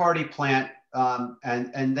very hardy plant.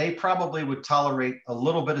 And they probably would tolerate a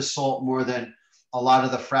little bit of salt more than a lot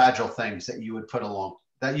of the fragile things that you would put along,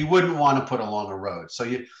 that you wouldn't want to put along a road. So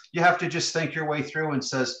you have to just think your way through and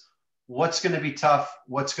says, what's going to be tough?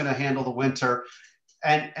 What's going to handle the winter?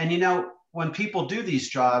 And you know, when people do these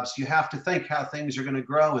jobs, you have to think how things are going to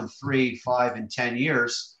grow in 3, 5, and 10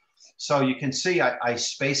 years. So you can see I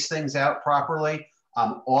space things out properly.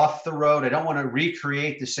 I'm off the road. I don't want to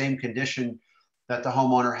recreate the same condition that the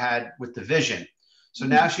homeowner had with the vision. So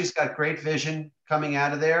now she's got great vision coming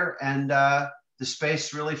out of there, and the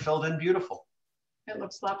space really filled in beautiful. It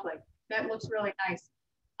looks lovely. That looks really nice.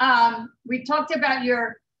 We talked about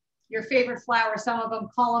your favorite flowers, some of them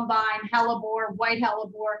columbine, hellebore, white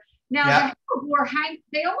hellebore. Now the hellebore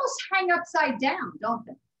they almost hang upside down, don't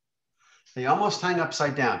they? They almost hang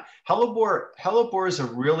upside down. Hellebore is a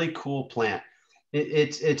really cool plant.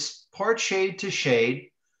 It's part shade to shade.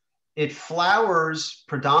 It flowers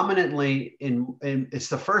predominantly it's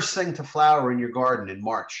the first thing to flower in your garden in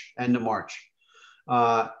March, end of March.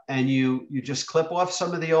 And you just clip off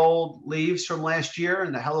some of the old leaves from last year,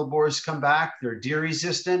 and the hellebores come back. They're deer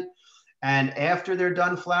resistant. And after they're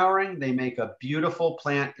done flowering, they make a beautiful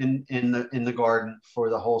plant in the garden for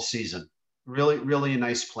the whole season. Really, really a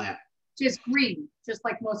nice plant. Just green, just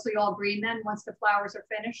like mostly all green then once the flowers are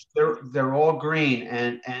finished? They're all green,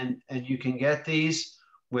 and you can get these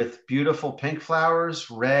with beautiful pink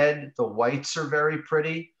flowers, red. The whites are very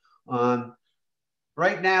pretty.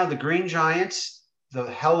 Right now, the green giants, the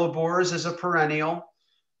hellebores is a perennial.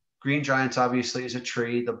 Green giants obviously is a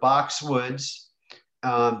tree. The boxwoods,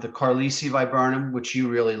 the Carlisi viburnum, which you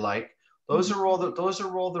really like. Those are all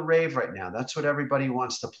the rave right now. That's what everybody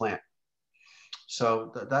wants to plant.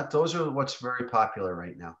 So those are what's very popular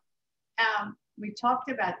right now. We talked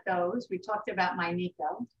about those. We talked about my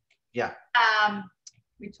Nico. Yeah.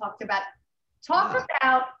 We talked about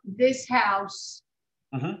about this house.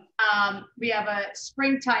 We have a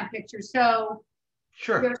springtime picture. So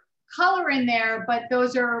sure, there's color in there, but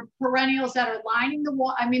those are perennials that are lining the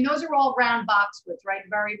wall. I mean, those are all round boxwoods, right?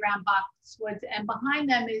 Very round boxwoods. And behind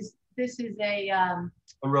them is a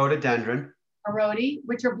rhododendron. A rhodie,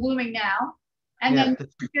 which are blooming now. And then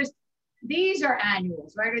just these are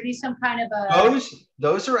annuals, right? Are these some kind of a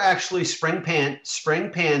those are actually spring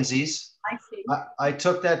pansies. I see. I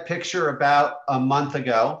took that picture about a month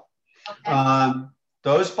ago. Okay.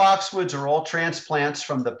 Those boxwoods are all transplants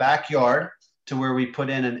from the backyard to where we put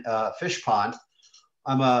in a fish pond.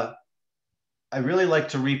 I really like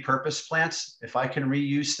to repurpose plants. If I can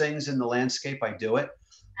reuse things in the landscape, I do it.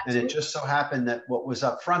 Absolutely. And it just so happened that what was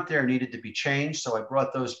up front there needed to be changed. So I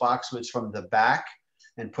brought those boxwoods from the back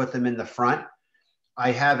and put them in the front.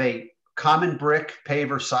 I have a common brick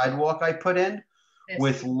paver sidewalk I put in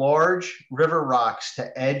with large river rocks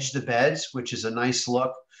to edge the beds, which is a nice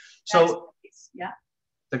look. That's So nice. Yeah.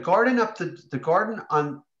 the garden the garden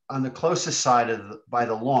on the closest side of by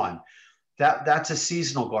the lawn, that's a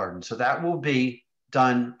seasonal garden. So that will be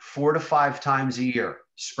done 4 to 5 times a year.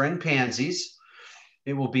 Spring pansies.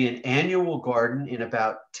 It will be an annual garden in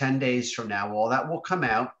about 10 days from now. All that will come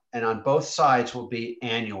out, and on both sides will be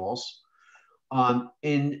annuals.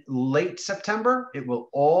 In late September, it will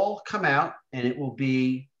all come out, and it will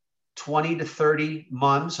be 20 to 30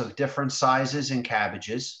 mums of different sizes and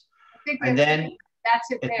cabbages. I think And then that's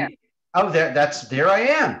it there. oh, there I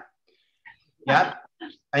am. Yeah.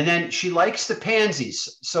 And then she likes the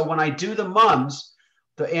pansies. So when I do the mums,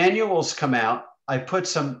 the annuals come out. I put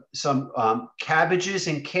some cabbages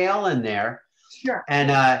and kale in there. Sure. And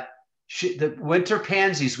the winter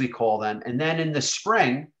pansies, we call them. And then in the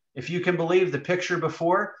spring, if you can believe the picture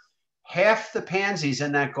before, half the pansies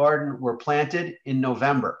in that garden were planted in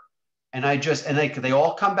November. And they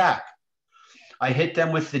all come back. I hit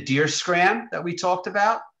them with the deer scram that we talked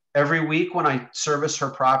about every week when I service her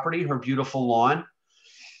property, her beautiful lawn.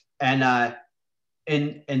 And then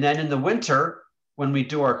in the winter, when we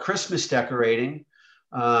do our Christmas decorating,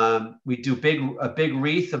 we do a big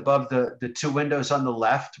wreath above the 2 windows on the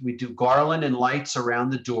left. We do garland and lights around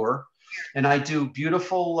the door. And I do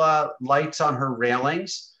beautiful lights on her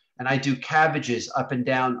railings. And I do cabbages up and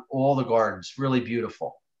down all the gardens. Really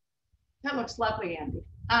beautiful. That looks lovely, Andy.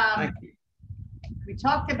 Thank you. We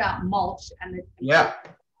talked about mulch Yeah.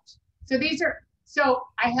 So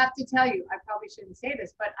I have to tell you, I probably shouldn't say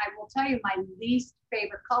this, but I will tell you my least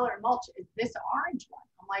favorite color in mulch is this orange one.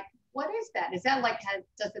 I'm like, what is that? Is that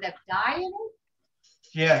does it have dye in it?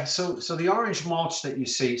 Yeah, so the orange mulch that you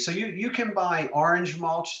see, so you can buy orange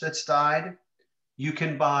mulch that's dyed. You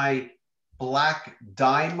can buy black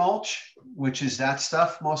dye mulch, which is that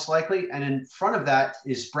stuff most likely. And in front of that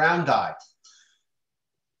is brown dye.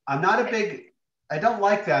 I don't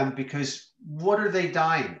like them because what are they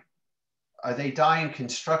dyeing? Are they dyeing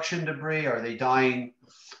construction debris? Are they dyeing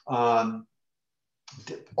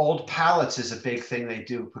old pallets is a big thing they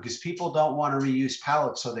do because people don't want to reuse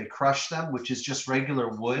pallets. So they crush them, which is just regular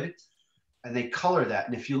wood, and they color that.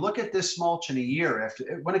 And if you look at this mulch in a year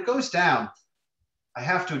when it goes down, I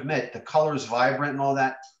have to admit the color is vibrant and all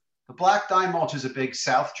that. The black dye mulch is a big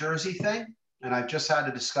South Jersey thing. And I've just had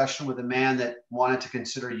a discussion with a man that wanted to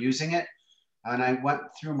consider using it. And I went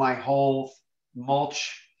through my whole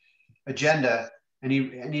mulch agenda, and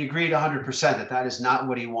he agreed 100% that is not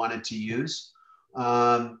what he wanted to use.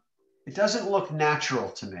 It doesn't look natural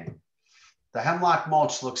to me. The hemlock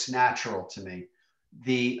mulch looks natural to me.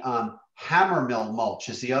 The hammermill mulch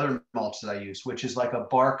is the other mulch that I use, which is like a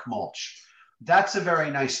bark mulch. That's a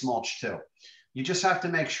very nice mulch too. You just have to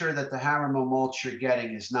make sure that the hammermill mulch you're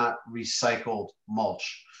getting is not recycled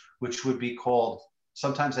mulch, which would be called,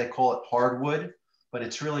 sometimes they call it hardwood, but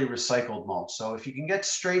it's really recycled mulch. So if you can get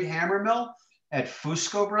straight hammermill at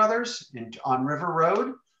Fusco Brothers on River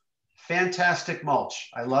Road, fantastic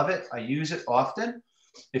mulch. I love it. I use it often.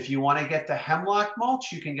 If you want to get the hemlock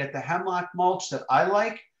mulch, you can get the hemlock mulch that I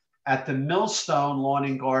like at the Millstone Lawn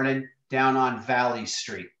and Garden down on Valley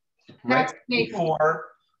Street.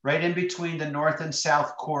 Right in between the north and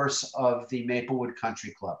south course of the Maplewood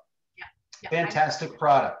Country Club. Yeah. Fantastic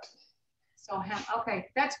product. So, okay,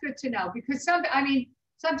 that's good to know because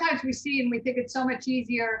sometimes we see and we think it's so much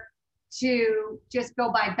easier to just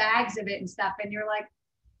go buy bags of it and stuff. And you're like,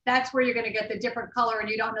 that's where you're going to get the different color and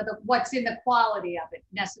you don't know what's in the quality of it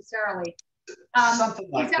necessarily. Something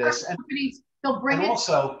like this. Companies, they'll bring and it.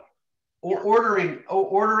 Also,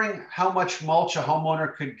 ordering how much mulch a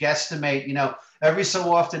homeowner could guesstimate. You know, every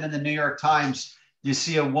so often in the New York Times, you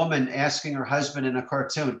see a woman asking her husband in a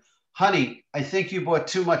cartoon, honey, I think you bought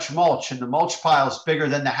too much mulch and the mulch pile is bigger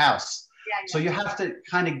than the house. Yeah. So you have to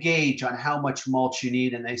kind of gauge on how much mulch you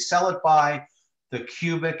need, and they sell it by the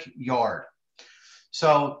cubic yard.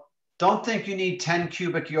 So don't think you need 10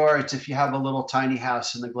 cubic yards if you have a little tiny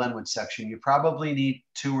house in the Glenwood section. You probably need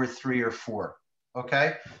 2 or 3 or 4.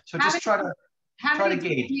 Okay, so just try to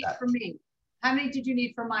gauge that. For me, how many did you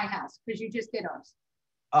need for my house? Because you just did ours.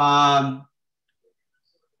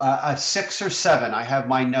 6 or 7. I have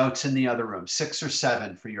my notes in the other room. 6 or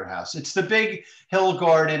 7 for your house. It's the big hill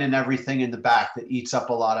garden and everything in the back that eats up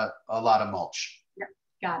a lot of mulch. Yeah,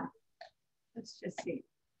 got it. Let's just see.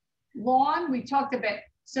 Lawn, we talked about.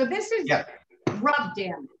 So this is grub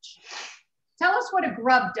damage. Tell us what a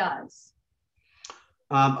grub does.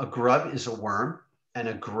 A grub is a worm, and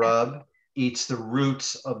a grub eats the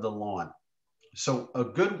roots of the lawn. So a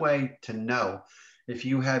good way to know if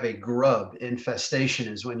you have a grub infestation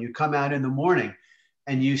is when you come out in the morning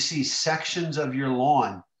and you see sections of your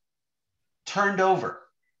lawn turned over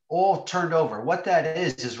all turned over. What that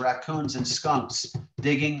is raccoons and skunks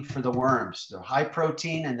digging for the worms. They're high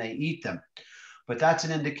protein and they eat them. But that's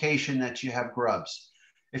an indication that you have grubs.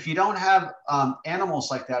 If you don't have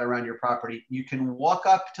animals like that around your property, you can walk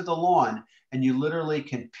up to the lawn and you literally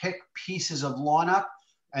can pick pieces of lawn up,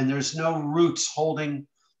 and there's no roots holding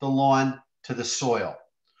the lawn to the soil.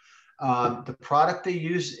 The product they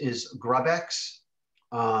use is GrubX,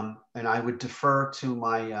 and I would defer to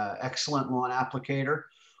my excellent lawn applicator,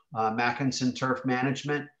 Mackinson Turf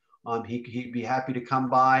Management. He'd be happy to come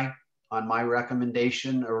by on my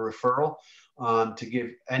recommendation or referral to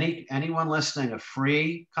give anyone listening a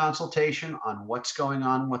free consultation on what's going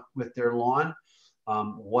on with their lawn,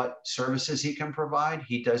 what services he can provide.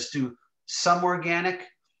 He does do some organic.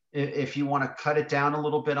 If you want to cut it down a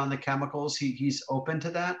little bit on the chemicals, he's open to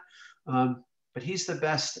that. But he's the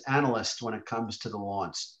best analyst when it comes to the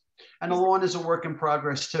lawns. And the lawn is a work in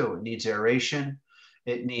progress too. It needs aeration.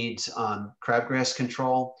 It needs crabgrass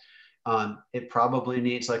control. It probably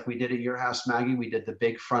needs, like we did at your house, Maggie, we did the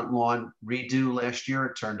big front lawn redo last year.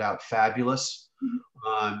 It turned out fabulous.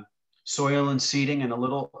 Soil and seeding and a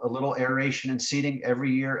little aeration and seeding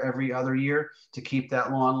every year, every other year to keep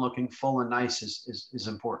that lawn looking full and nice is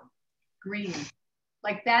important. Green.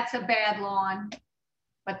 Like that's a bad lawn,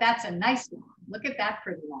 but that's a nice lawn. Look at that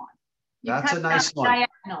pretty lawn. That's a nice lawn.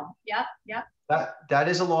 Diagonal. Yep, yep. That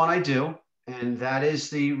is a lawn I do. And that is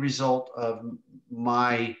the result of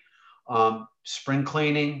my spring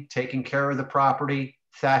cleaning, taking care of the property,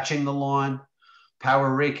 thatching the lawn,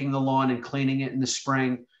 power raking the lawn and cleaning it in the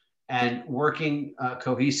spring, and working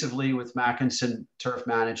cohesively with Mackinson Turf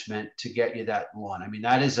Management to get you that lawn. I mean,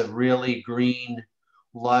 that is a really green,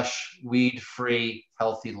 lush, weed-free,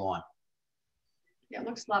 healthy lawn. Yeah, it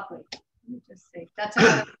looks lovely. Let me just see. That's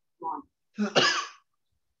a lawn.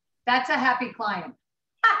 That's a happy client.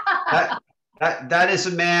 That is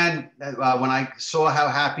a man, when I saw how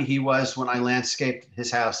happy he was when I landscaped his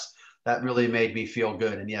house, that really made me feel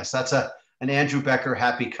good. And yes, that's an Andrew Becker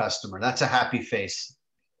happy customer. That's a happy face.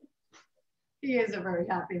 He is a very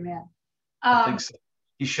happy man. I think so.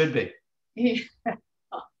 He should be.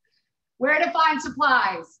 Where to find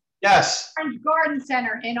supplies? Yes. Orange Garden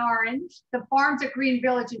Center in Orange. The Farms at Green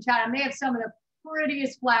Village in Chatham. They have some of the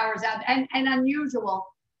prettiest flowers out and unusual.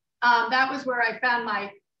 That was where I found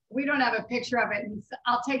we don't have a picture of it. And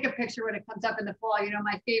I'll take a picture when it comes up in the fall. You know,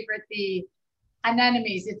 my favorite, the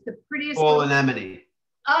anemones. It's the prettiest. Fall anemone.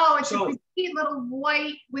 Oh, it's a petite little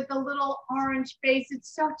white with a little orange face.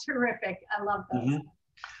 It's so terrific. I love those. Mm-hmm.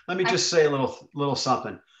 Let me just say a little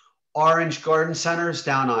something. Orange Garden Centers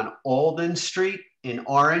down on Alden Street in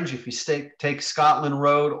Orange. If you take Scotland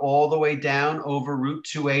Road all the way down over Route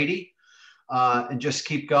 280 and just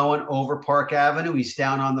keep going over Park Avenue, he's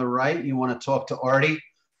down on the right. You want to talk to Artie?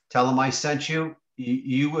 Tell him I sent you.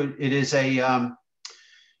 It is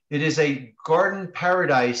a garden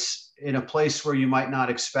paradise in a place where you might not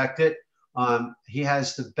expect it. He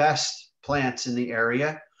has the best plants in the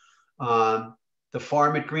area. The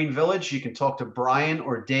Farm at Green Village, you can talk to Brian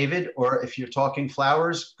or David, or if you're talking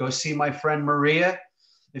flowers, go see my friend Maria.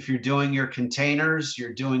 If you're doing your containers,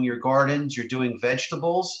 you're doing your gardens, you're doing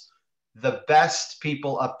vegetables, the best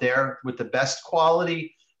people up there with the best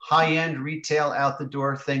quality, high-end retail out the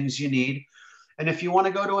door things you need. And if you want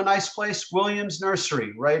to go to a nice place, Williams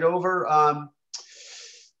Nursery, right over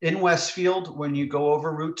in Westfield, when you go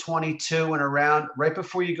over Route 22 and around, right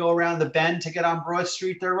before you go around the bend to get on Broad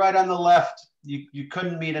Street, they're right on the left. You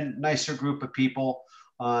couldn't meet a nicer group of people.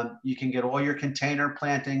 You can get all your container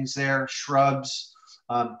plantings there, shrubs,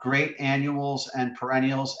 great annuals and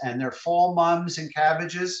perennials, and their fall mums and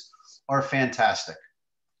cabbages are fantastic.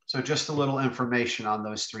 So just a little information on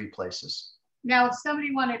those three places. Now, if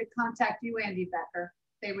somebody wanted to contact you, Andy Becker,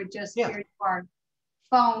 they would just hear your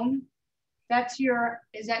phone.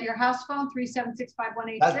 Is that your house phone,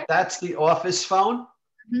 376-5186? That's the office phone.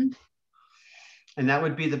 Mm-hmm. And that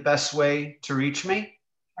would be the best way to reach me.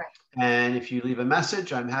 Right. And if you leave a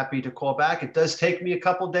message, I'm happy to call back. It does take me a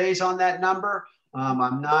couple days on that number.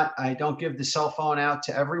 I don't give the cell phone out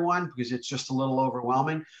to everyone because it's just a little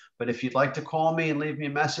overwhelming. But if you'd like to call me and leave me a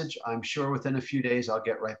message, I'm sure within a few days, I'll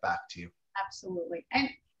get right back to you. Absolutely. And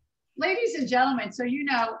ladies and gentlemen, so you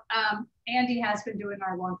know, Andy has been doing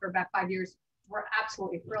our lawn for about 5 years. We're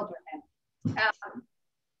absolutely thrilled with him.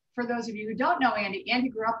 For those of you who don't know Andy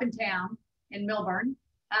grew up in town in Milburn,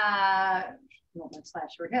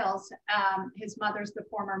 Milburn/Short Hills. His mother's the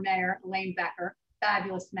former mayor, Elaine Becker,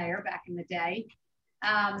 fabulous mayor back in the day.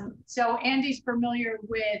 So Andy's familiar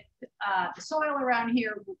with the soil around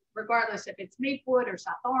here, regardless if it's Maplewood or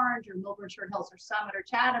South Orange or Milburn, Short Hills or Summit or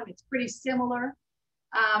Chatham. It's pretty similar.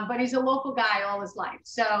 but he's a local guy all his life.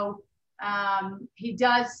 So he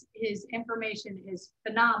does, his information is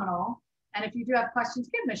phenomenal. And if you do have questions,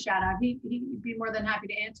 give him a shout out. He'd be more than happy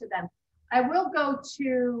to answer them. I will go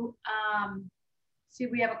to, see,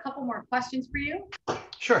 we have a couple more questions for you.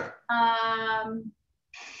 Sure.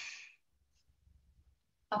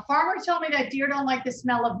 A farmer told me that deer don't like the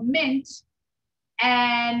smell of mint,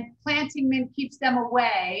 and planting mint keeps them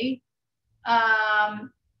away.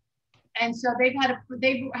 And so they've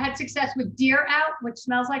had success with deer out, which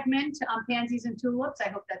smells like mint, on pansies and tulips. I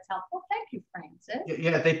hope that's helpful. Thank you, Francis.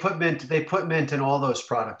 Yeah, they put mint in all those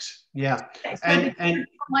products. Yeah, Okay, so and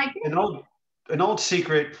like it? an old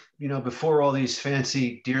secret, you know, before all these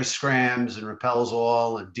fancy deer scrams and repels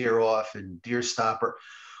all and deer off and deer stopper,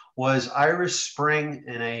 was Irish Spring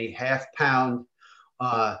in a half-pound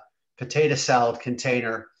potato salad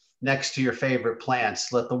container next to your favorite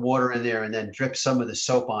plants. Let the water in there and then drip some of the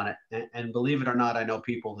soap on it. And believe it or not, I know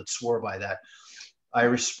people that swore by that.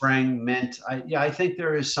 Irish Spring, mint. I think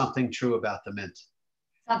there is something true about the mint.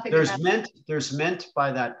 There's mint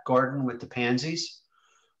by that garden with the pansies.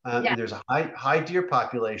 Yeah. And there's a high deer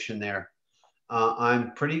population there.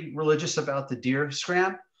 I'm pretty religious about the deer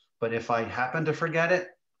scram, but if I happen to forget it,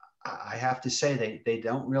 I have to say they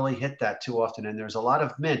don't really hit that too often. And there's a lot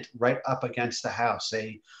of mint right up against the house.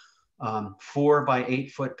 A 4 by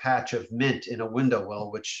 8 foot patch of mint in a window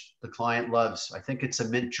well, which the client loves. I think it's a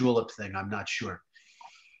mint julep thing. I'm not sure.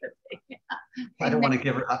 I don't want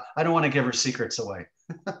to give her secrets away.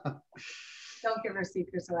 Don't give her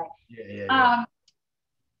secrets away. Yeah.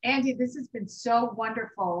 Andy, this has been so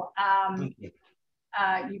wonderful.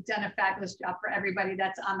 You've done a fabulous job for everybody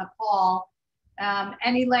that's on the call.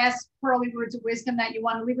 Any last pearly words of wisdom that you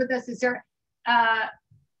want to leave with us? Is there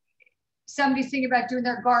somebody's thinking about doing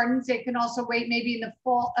their gardens? They can also wait maybe in the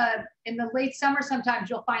fall, in the late summer. Sometimes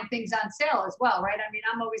you'll find things on sale as well, right? I mean,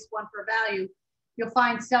 I'm always one for value. You'll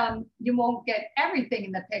find some, you won't get everything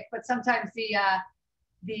in the pick, but sometimes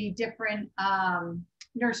the different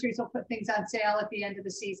nurseries will put things on sale at the end of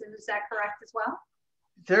the season. Is that correct as well?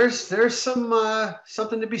 There's some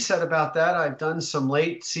something to be said about that. I've done some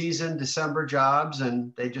late season December jobs,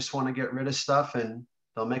 and they just want to get rid of stuff, and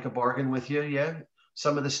they'll make a bargain with you. Yeah,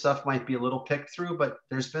 some of the stuff might be a little picked through, but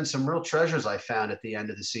there's been some real treasures I found at the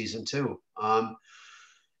end of the season too.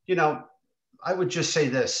 You know, I would just say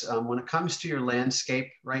this: when it comes to your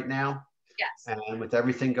landscape right now, yes, and with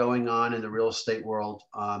everything going on in the real estate world,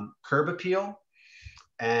 curb appeal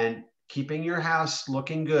and keeping your house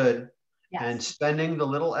looking good. Yes. And spending the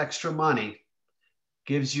little extra money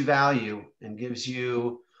gives you value and gives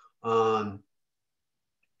you,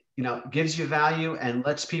 gives you value and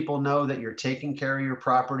lets people know that you're taking care of your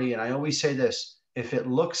property. And I always say this: if it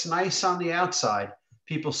looks nice on the outside,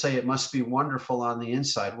 people say it must be wonderful on the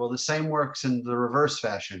inside. Well, the same works in the reverse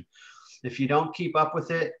fashion. If you don't keep up with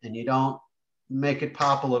it and you don't make it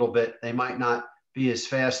pop a little bit, they might not be as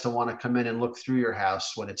fast to want to come in and look through your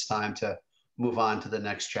house when it's time to move on to the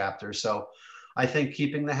next chapter. So I think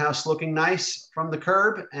keeping the house looking nice from the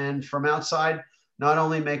curb and from outside not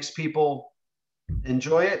only makes people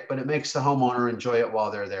enjoy it, but it makes the homeowner enjoy it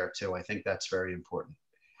while they're there too. I think that's very important.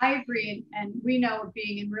 I agree. And we know,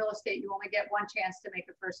 being in real estate, you only get one chance to make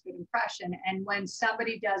a first good impression. And when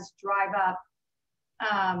somebody does drive up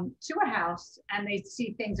to a house and they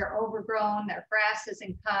see things are overgrown, their grass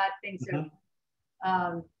isn't cut, things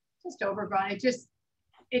are just overgrown,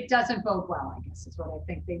 it doesn't bode well, I guess is what I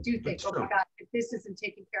think. They do think, oh my God, if this isn't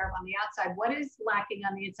taken care of on the outside, what is lacking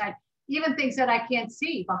on the inside? Even things that I can't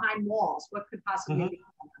see behind walls, what could possibly be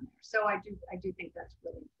on there? So I do think that's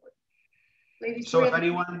really important. Ladies, so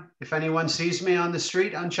if anyone sees me on the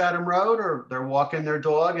street on Chatham Road, or they're walking their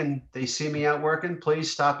dog and they see me out working, please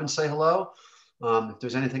stop and say hello. If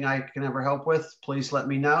there's anything I can ever help with, please let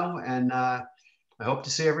me know. And I hope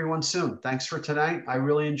to see everyone soon. Thanks for tonight. I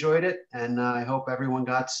really enjoyed it. And I hope everyone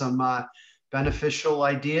got some beneficial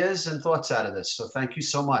ideas and thoughts out of this. So thank you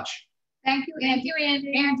so much. Thank you,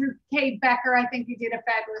 Andy. Andrew K. Becker, I think you did a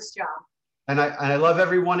fabulous job. And I love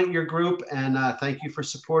everyone at your group. And thank you for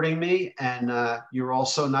supporting me. And you're all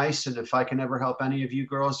so nice. And if I can ever help any of you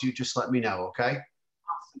girls, you just let me know, okay?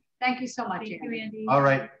 Awesome. Thank you so much, Andy. All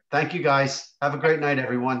right. Thank you, guys. Have a great night,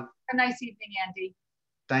 everyone. Have a nice evening, Andy.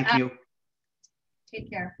 Thank you. Take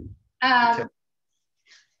care.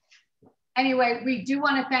 Anyway, we do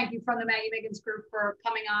want to thank you from the Maggee Miggins group for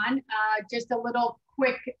coming on. Just a little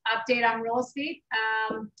quick update on real estate.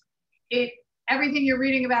 Everything you're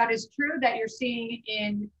reading about is true that you're seeing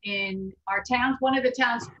in our towns. One of the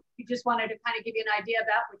towns we just wanted to kind of give you an idea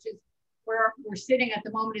about, which is where we're sitting at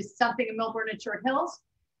the moment, is something in Millburn and Short Hills.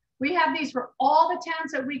 We have these for all the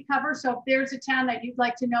towns that we cover. So if there's a town that you'd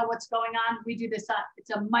like to know what's going on, we do this.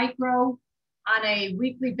 It's a micro on a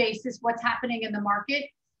weekly basis, what's happening in the market.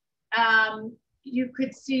 You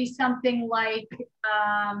could see something like,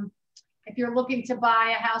 if you're looking to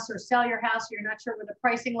buy a house or sell your house, you're not sure where the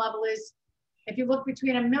pricing level is. If you look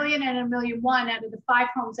between $1 million and $1.1 million, out of the 5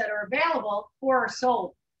 homes that are available, 4 are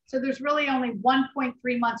sold. So there's really only 1.3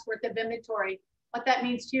 months worth of inventory. What that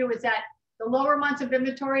means to you is that the lower months of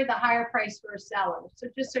inventory, the higher price for a seller. So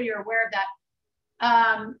just so you're aware of that.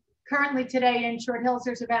 Currently today in Short Hills,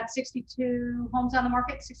 there's about 62 homes on the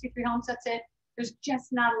market, 63 homes, that's it. There's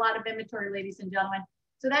just not a lot of inventory, ladies and gentlemen.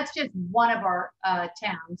 So that's just one of our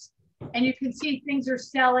towns. And you can see things are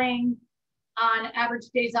selling on average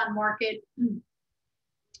days on market,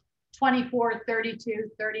 24, 32,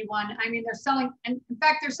 31. I mean, they're selling, and in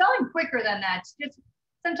fact, they're selling quicker than that. It's just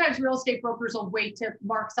sometimes real estate brokers will wait to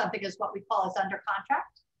mark something as what we call as under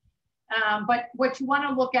contract. But what you want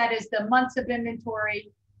to look at is the months of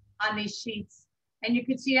inventory on these sheets. And you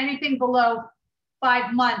can see anything below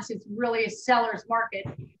 5 months is really a seller's market.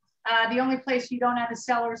 The only place you don't have a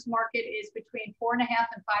seller's market is between $4.5 and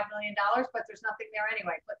 $5 million, but there's nothing there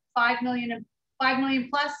anyway. But 5 million and 5 million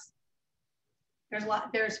plus,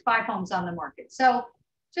 there's 5 homes on the market. So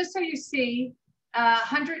just so you see,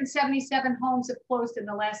 177 homes have closed in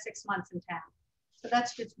the last 6 months in town. So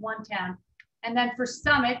that's just one town. And then for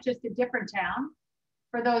Summit, just a different town.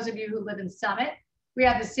 For those of you who live in Summit, we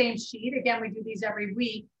have the same sheet. Again, we do these every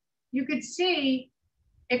week. You could see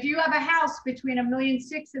if you have a house between $1.6 million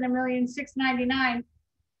and $1.699,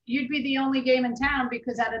 you'd be the only game in town,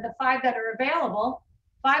 because out of the 5 that are available,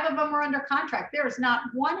 5 of them are under contract. There is not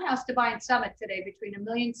one house to buy in Summit today between $1.6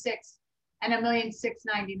 million and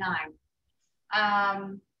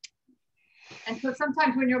 $1.699. And so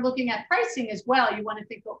sometimes when you're looking at pricing as well, you want to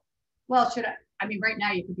think, well, should I mean, right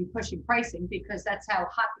now you could be pushing pricing because that's how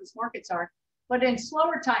hot these markets are. But in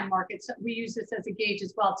slower time markets, we use this as a gauge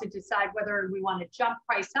as well to decide whether we want to jump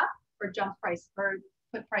price up or jump price or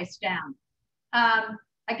put price down.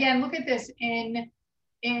 Again, look at this.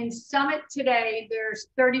 In Summit today, there's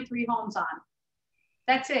 33 homes on.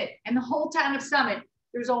 That's it. In the whole town of Summit,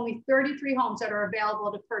 there's only 33 homes that are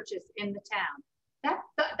available to purchase in the town.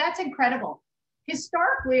 That's incredible.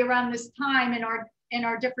 Historically, around this time in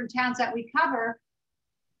our different towns that we cover,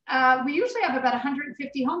 we usually have about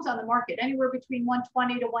 150 homes on the market, anywhere between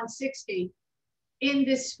 120 to 160 in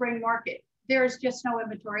this spring market. There's just no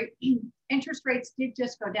inventory. Interest rates did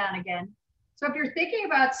just go down again. So if you're thinking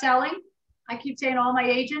about selling, I keep saying all my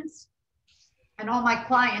agents and all my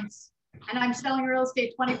clients, and I'm selling real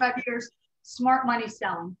estate 25 years, smart money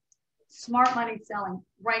selling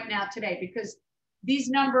right now today, because these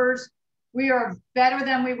numbers, we are better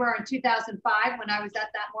than we were in 2005 when I was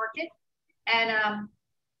at that market. And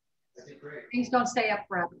things don't stay up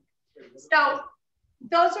forever. So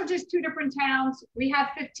those are just 2 different towns. We have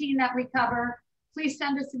 15 that we cover. Please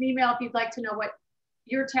send us an email if you'd like to know what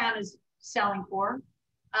your town is selling for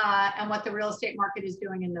and what the real estate market is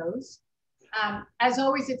doing in those. As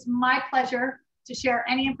always, it's my pleasure to share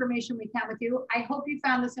any information we can with you. I hope you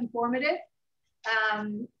found this informative.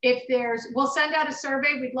 We'll send out a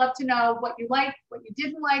survey. We'd love to know what you liked, what you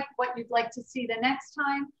didn't like, what you'd like to see the next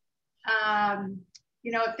time.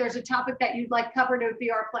 You know, if there's a topic that you'd like covered, it would be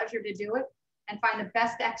our pleasure to do it and find the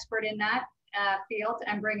best expert in that field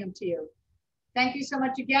and bring them to you. Thank you so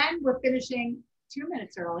much again. We're finishing 2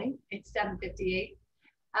 minutes early. It's 7:58.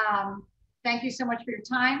 Thank you so much for your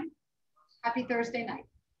time. Happy Thursday night.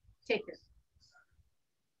 Take care.